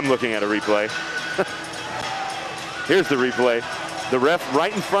 Well, I'm looking at a replay. Here's the replay. The ref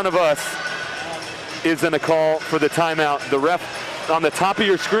right in front of us is in a call for the timeout. The ref on the top of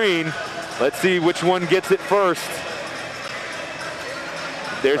your screen. Let's see which one gets it first.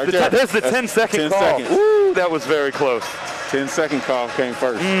 There's right the there's the 10-second call. Seconds. Ooh, that was very close. 10-second call came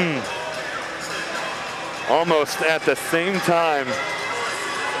first. Almost at the same time.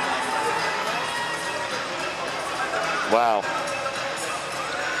 Wow.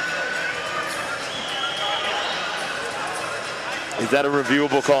 Is that a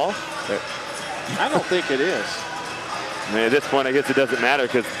reviewable call? I don't think it is. I mean, at this point, I guess it doesn't matter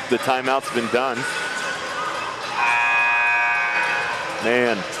because the timeout's been done.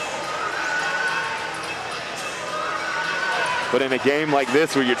 Man. But in a game like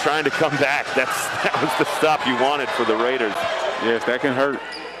this where you're trying to come back, that was the stop you wanted for the Raiders. Yes, that can hurt.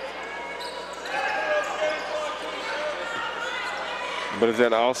 But is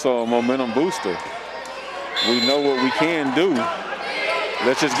that also a momentum booster? We know what we can do.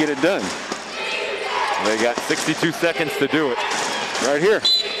 Let's just get it done. They got 62 seconds to do it. Right here.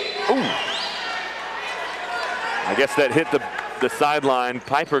 Ooh. I guess that hit the sideline.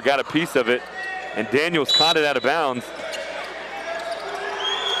 Piper got a piece of it, and Daniels caught it out of bounds.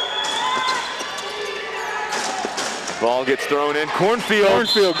 Ball gets thrown in. Cornfield,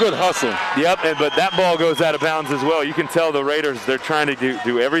 good hustle. Yep, but that ball goes out of bounds as well. You can tell the Raiders, they're trying to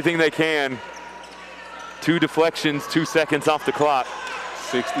do everything they can. 2 deflections, 2 seconds off the clock.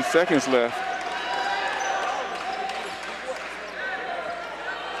 60 seconds left.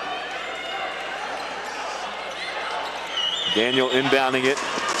 Daniel inbounding it.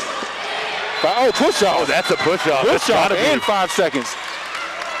 Oh, push off. Oh, that's a push off. Push off and 5 seconds.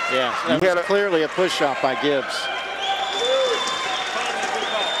 Yeah, that was clearly a push off by Gibbs.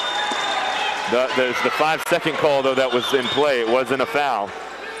 There's the 5-second call, though, that was in play. It wasn't a foul.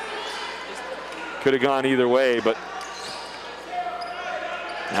 Could have gone either way, but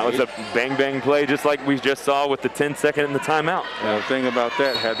that was a bang-bang play, just like we just saw with the 10-second and the timeout. And the thing about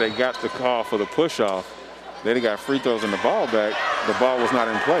that, had they got the call for the push-off, they'd have got free throws and the ball back. The ball was not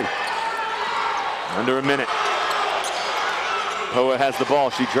in play. Under a minute. Poa has the ball.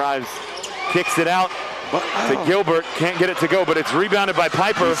 She drives, kicks it out to Gilbert. Can't get it to go, but it's rebounded by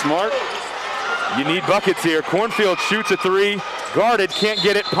Piper. He's smart. You need buckets here. Cornfield shoots a 3. Guarded, can't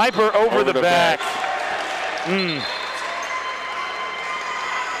get it. Piper over the back.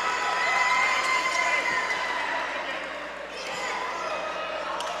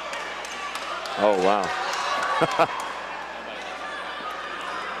 Oh, wow.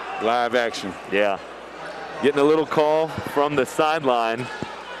 Live action. Yeah. Getting a little call from the sideline.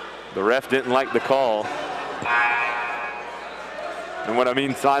 The ref didn't like the call. And what I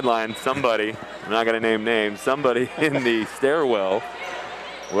mean sideline, somebody, I'm not going to name names, somebody in the stairwell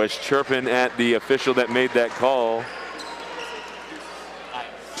was chirping at the official that made that call.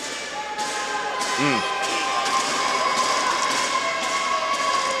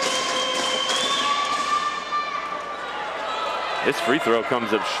 This free throw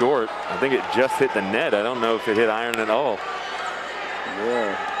comes up short. I think it just hit the net. I don't know if it hit iron at all.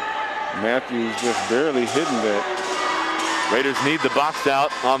 Yeah. Matthews just barely hitting that. Raiders need the box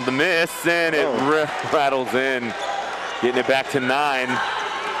out on the miss, and it rattles in, getting it back to 9.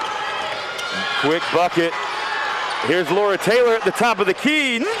 Quick bucket. Here's Laura Taylor at the top of the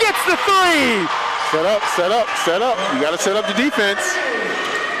key. Gets the 3. Set up, set up, set up. You got to set up the defense.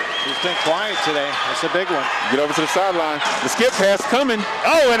 He's been quiet today. That's a big one. Get over to the sideline. The skip pass coming.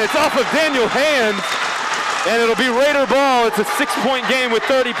 Oh, and it's off of Daniel's hands. And it'll be Raider ball. It's a 6-point game with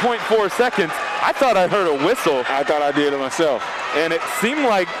 30.4 seconds. I thought I heard a whistle. I thought I did it myself. and it seemed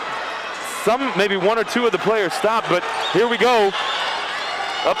like maybe one or two of the players stopped, but here we go.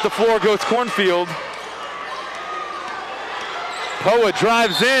 Up the floor goes Cornfield. Poa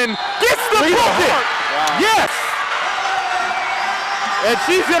drives in, gets the bucket! Wow. Yes! And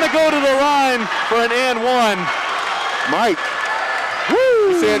she's gonna go to the line for an and one. Mike,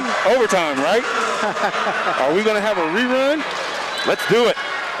 you said overtime, right? Are we gonna have a rerun? Let's do it.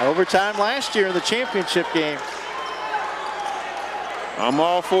 Overtime last year in the championship game. I'm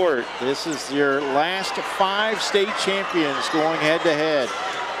all for it. This is your last 5 state champions going head to head.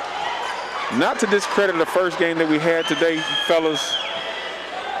 Not to discredit the first game that we had today, fellas,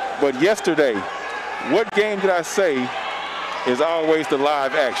 but yesterday, what game did I say is always the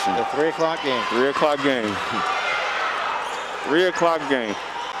live action? The 3 o'clock game. 3 o'clock game. 3 o'clock game.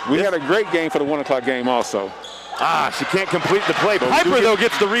 We had a great game for the 1 o'clock game also. She can't complete the play. Piper, though,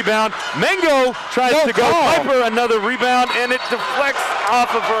 gets the rebound. Mango tries to go. Piper, another rebound, and it deflects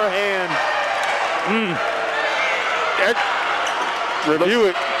off of her hand. Review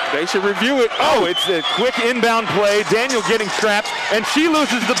it. They should review it. Oh, it's a quick inbound play. Daniel getting trapped, and she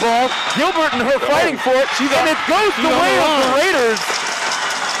loses the ball. Gilbert and her fighting for it, and it goes the way of the Raiders.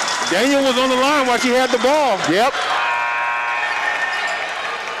 Daniel was on the line while she had the ball. Yep.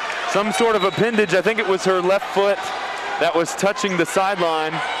 Some sort of appendage. I think it was her left foot that was touching the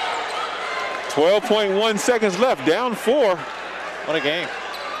sideline. 12.1 seconds left, down 4. What a game.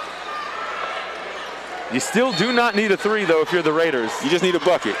 You still do not need a 3, though, if you're the Raiders. You just need a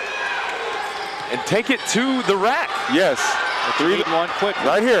bucket. And take it to the rack. Yes. A 3-1 quick.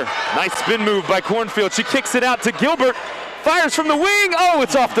 Right here. Nice spin move by Cornfield. She kicks it out to Gilbert. Fires from the wing. Oh,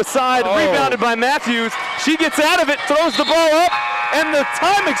 it's off the side. Rebounded by Matthews. She gets out of it, throws the ball up, and the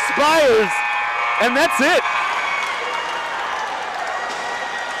time expires. And that's it.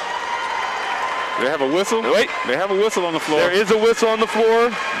 They have a whistle? Wait. They have a whistle on the floor. There is a whistle on the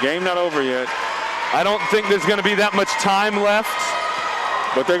floor. Game not over yet. I don't think there's going to be that much time left.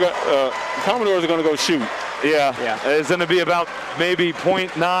 But they're Commodores are going to go shoot. Yeah. There's going to be about maybe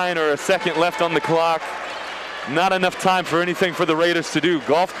 0.9 or a second left on the clock. Not enough time for anything for the Raiders to do.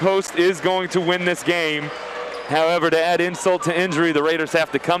 Gulf Coast is going to win this game. However, to add insult to injury, the Raiders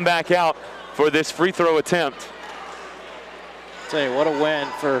have to come back out for this free throw attempt. Tell you, what a win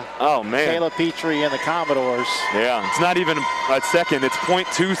for Kayla Petrie and the Commodores. Yeah, it's not even a second. It's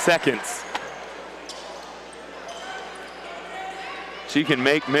 0.2 seconds. She can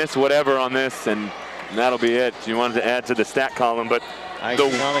make, miss, whatever on this, and that'll be it. She wanted to add to the stat column, but the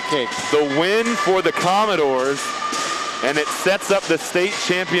win for the Commodores, and it sets up the state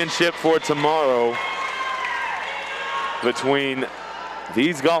championship for tomorrow between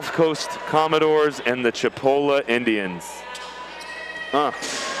these Gulf Coast Commodores and the Chipola Indians.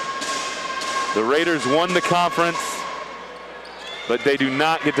 The Raiders won the conference, but they do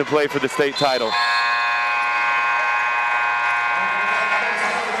not get to play for the state title.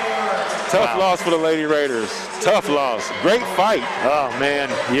 Tough loss for the Lady Raiders. Tough loss. Great fight. Oh, man.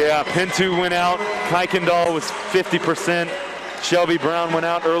 Yeah, Pintu went out. Kuykendall was 50%. Shelby Brown went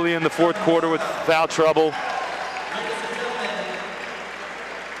out early in the 4th quarter with foul trouble.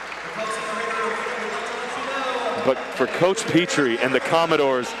 But for Coach Petrie and the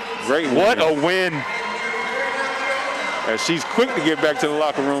Commodores, what a win. As she's quick to get back to the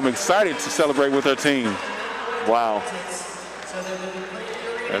locker room, excited to celebrate with her team. Wow.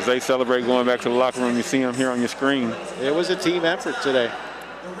 As they celebrate going back to the locker room, you see them here on your screen. It was a team effort today.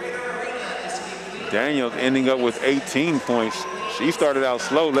 Daniels ending up with 18 points. She started out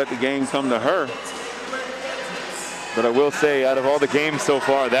slow, let the game come to her. But I will say, out of all the games so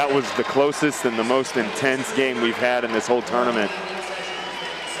far, that was the closest and the most intense game we've had in this whole tournament.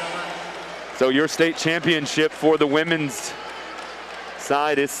 So your state championship for the women's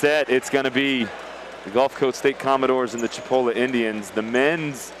side is set. It's going to be the Gulf Coast State Commodores and the Chipola Indians. The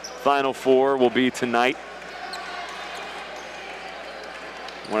men's Final Four will be tonight.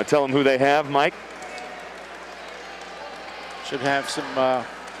 Want to tell them who they have, Mike? Should have some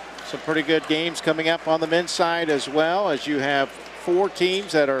pretty good games coming up on the men's side, as well as you have 4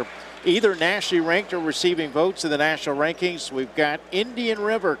 teams that are either nationally ranked or receiving votes in the national rankings. We've got Indian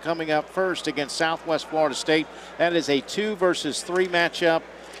River coming up first against Southwest Florida State. That is a 2 versus 3 matchup.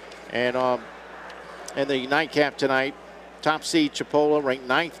 And the nightcap tonight, top seed Chipola, ranked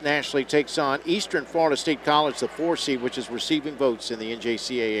 9th nationally, takes on Eastern Florida State College, the 4 seed, which is receiving votes in the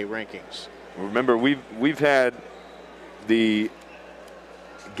NJCAA rankings. Remember, we've had the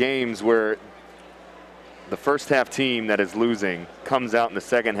games where the first half team that is losing comes out in the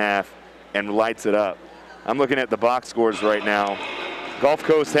second half and lights it up. I'm looking at the box scores right now. Gulf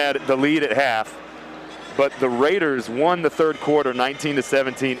Coast had the lead at half. but the Raiders won the third quarter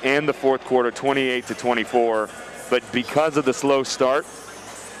 19-17 and the fourth quarter 28-24. But because of the slow start,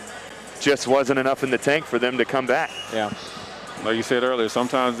 just wasn't enough in the tank for them to come back. Yeah. Like you said earlier,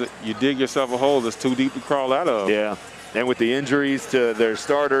 sometimes you dig yourself a hole that's too deep to crawl out of. Yeah. And with the injuries to their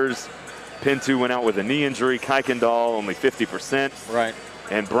starters, Pinto went out with a knee injury. Kuykendall only 50%. Right.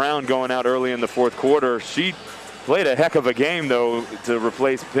 And Brown going out early in the fourth quarter. She played a heck of a game, though, to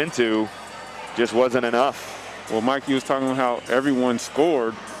replace Pinto. Just wasn't enough. Well, Mike, you was talking about how everyone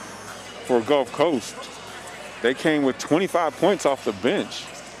scored for Gulf Coast. They came with 25 points off the bench.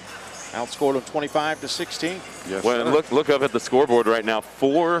 Outscored them 25-16. Yes, well, look up at the scoreboard right now.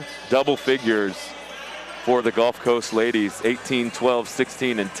 4 double figures for the Gulf Coast ladies. 18, 12,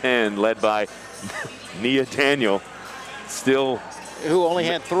 16, and 10, led by Nia Daniel. Still. Who only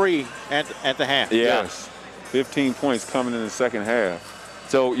had 3 at the half. Yeah. Yes. 15 points coming in the second half.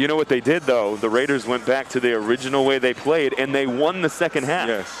 So you know what they did, though? The Raiders went back to the original way they played, and they won the second half.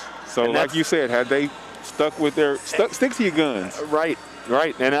 Yes. So and like you said, had they stuck with their stick to your guns. Right.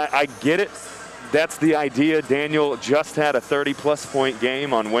 Right, and I get it. That's the idea. Daniel just had a 30-plus point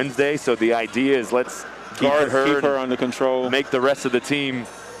game on Wednesday, so the idea is let's guard her, keep her under control, make the rest of the team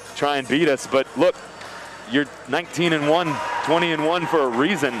try and beat us. But look, you're 19-1, 20-1 for a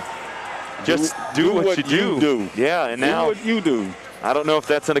reason. Just do what you do. Yeah, and now do what you do. I don't know if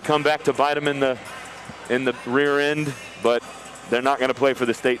that's going to come back to bite them in the rear end, but they're not going to play for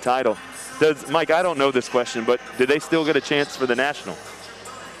the state title. Mike, I don't know this question, but do they still get a chance for the national?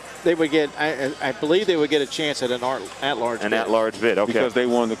 They would get, I believe they would get a chance at an at-large bid. An at-large bid, okay. Because they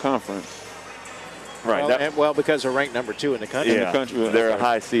won the conference. Right. Well, because they're ranked number 2 in the country. Yeah, they're a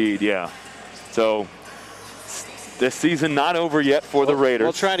high seed, yeah. So this season not over yet for the Raiders.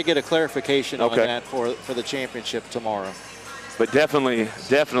 We'll try to get a clarification on that for the championship tomorrow. But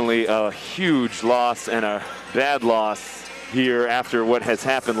definitely a huge loss and a bad loss here after what has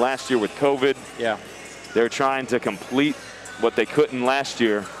happened last year with COVID. Yeah. They're trying to complete what they couldn't last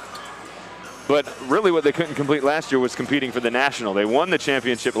year. But really what they couldn't complete last year was competing for the national. They won the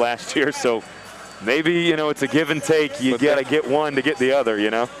championship last year, so maybe, you know, it's a give and take. You got to get one to get the other, you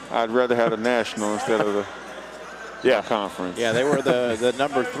know. I'd rather have a national instead of the conference. Yeah, they were the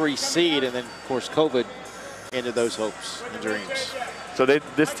number 3 seed, and then, of course, COVID ended those hopes and dreams. So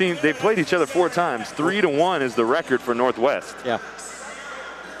this team, they played each other 4 times. 3-1 is the record for Northwest. Yeah.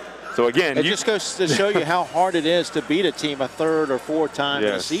 So again, it just goes to show you how hard it is to beat a team a 3rd or 4th time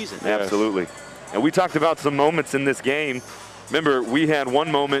in a season. Absolutely. And we talked about some moments in this game. Remember, we had one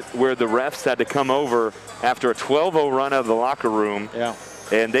moment where the refs had to come over after a 12-0 run out of the locker room. Yeah.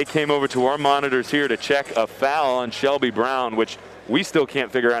 And they came over to our monitors here to check a foul on Shelby Brown, which we still can't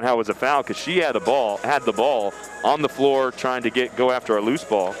figure out how it was a foul because she had the ball on the floor trying to go after a loose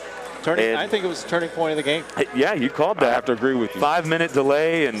ball. I think it was the turning point of the game. Yeah, you called that. I have to agree with you. 5-minute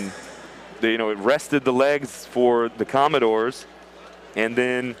delay, and it rested the legs for the Commodores, and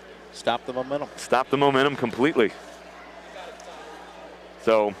then stopped the momentum. Stopped the momentum completely.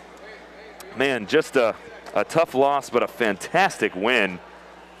 So, man, just a tough loss, but a fantastic win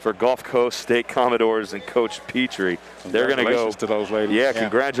for Gulf Coast State Commodores and Coach Petrie. They're going to go to those ladies. Yeah,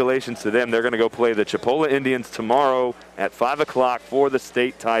 congratulations to them. They're going to go play the Chipola Indians tomorrow at 5 o'clock for the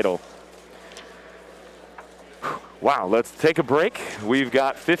state title. Wow, let's take a break. We've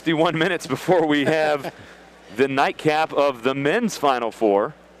got 51 minutes before we have the nightcap of the men's Final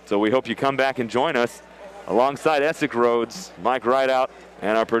Four. So we hope you come back and join us. Alongside Essex Rhodes, Mike Rideout,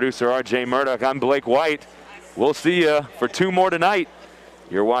 and our producer, R.J. Murdoch, I'm Blake White. We'll see you for 2 more tonight.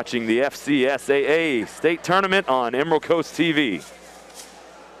 You're watching the FCSAA State Tournament on Emerald Coast TV.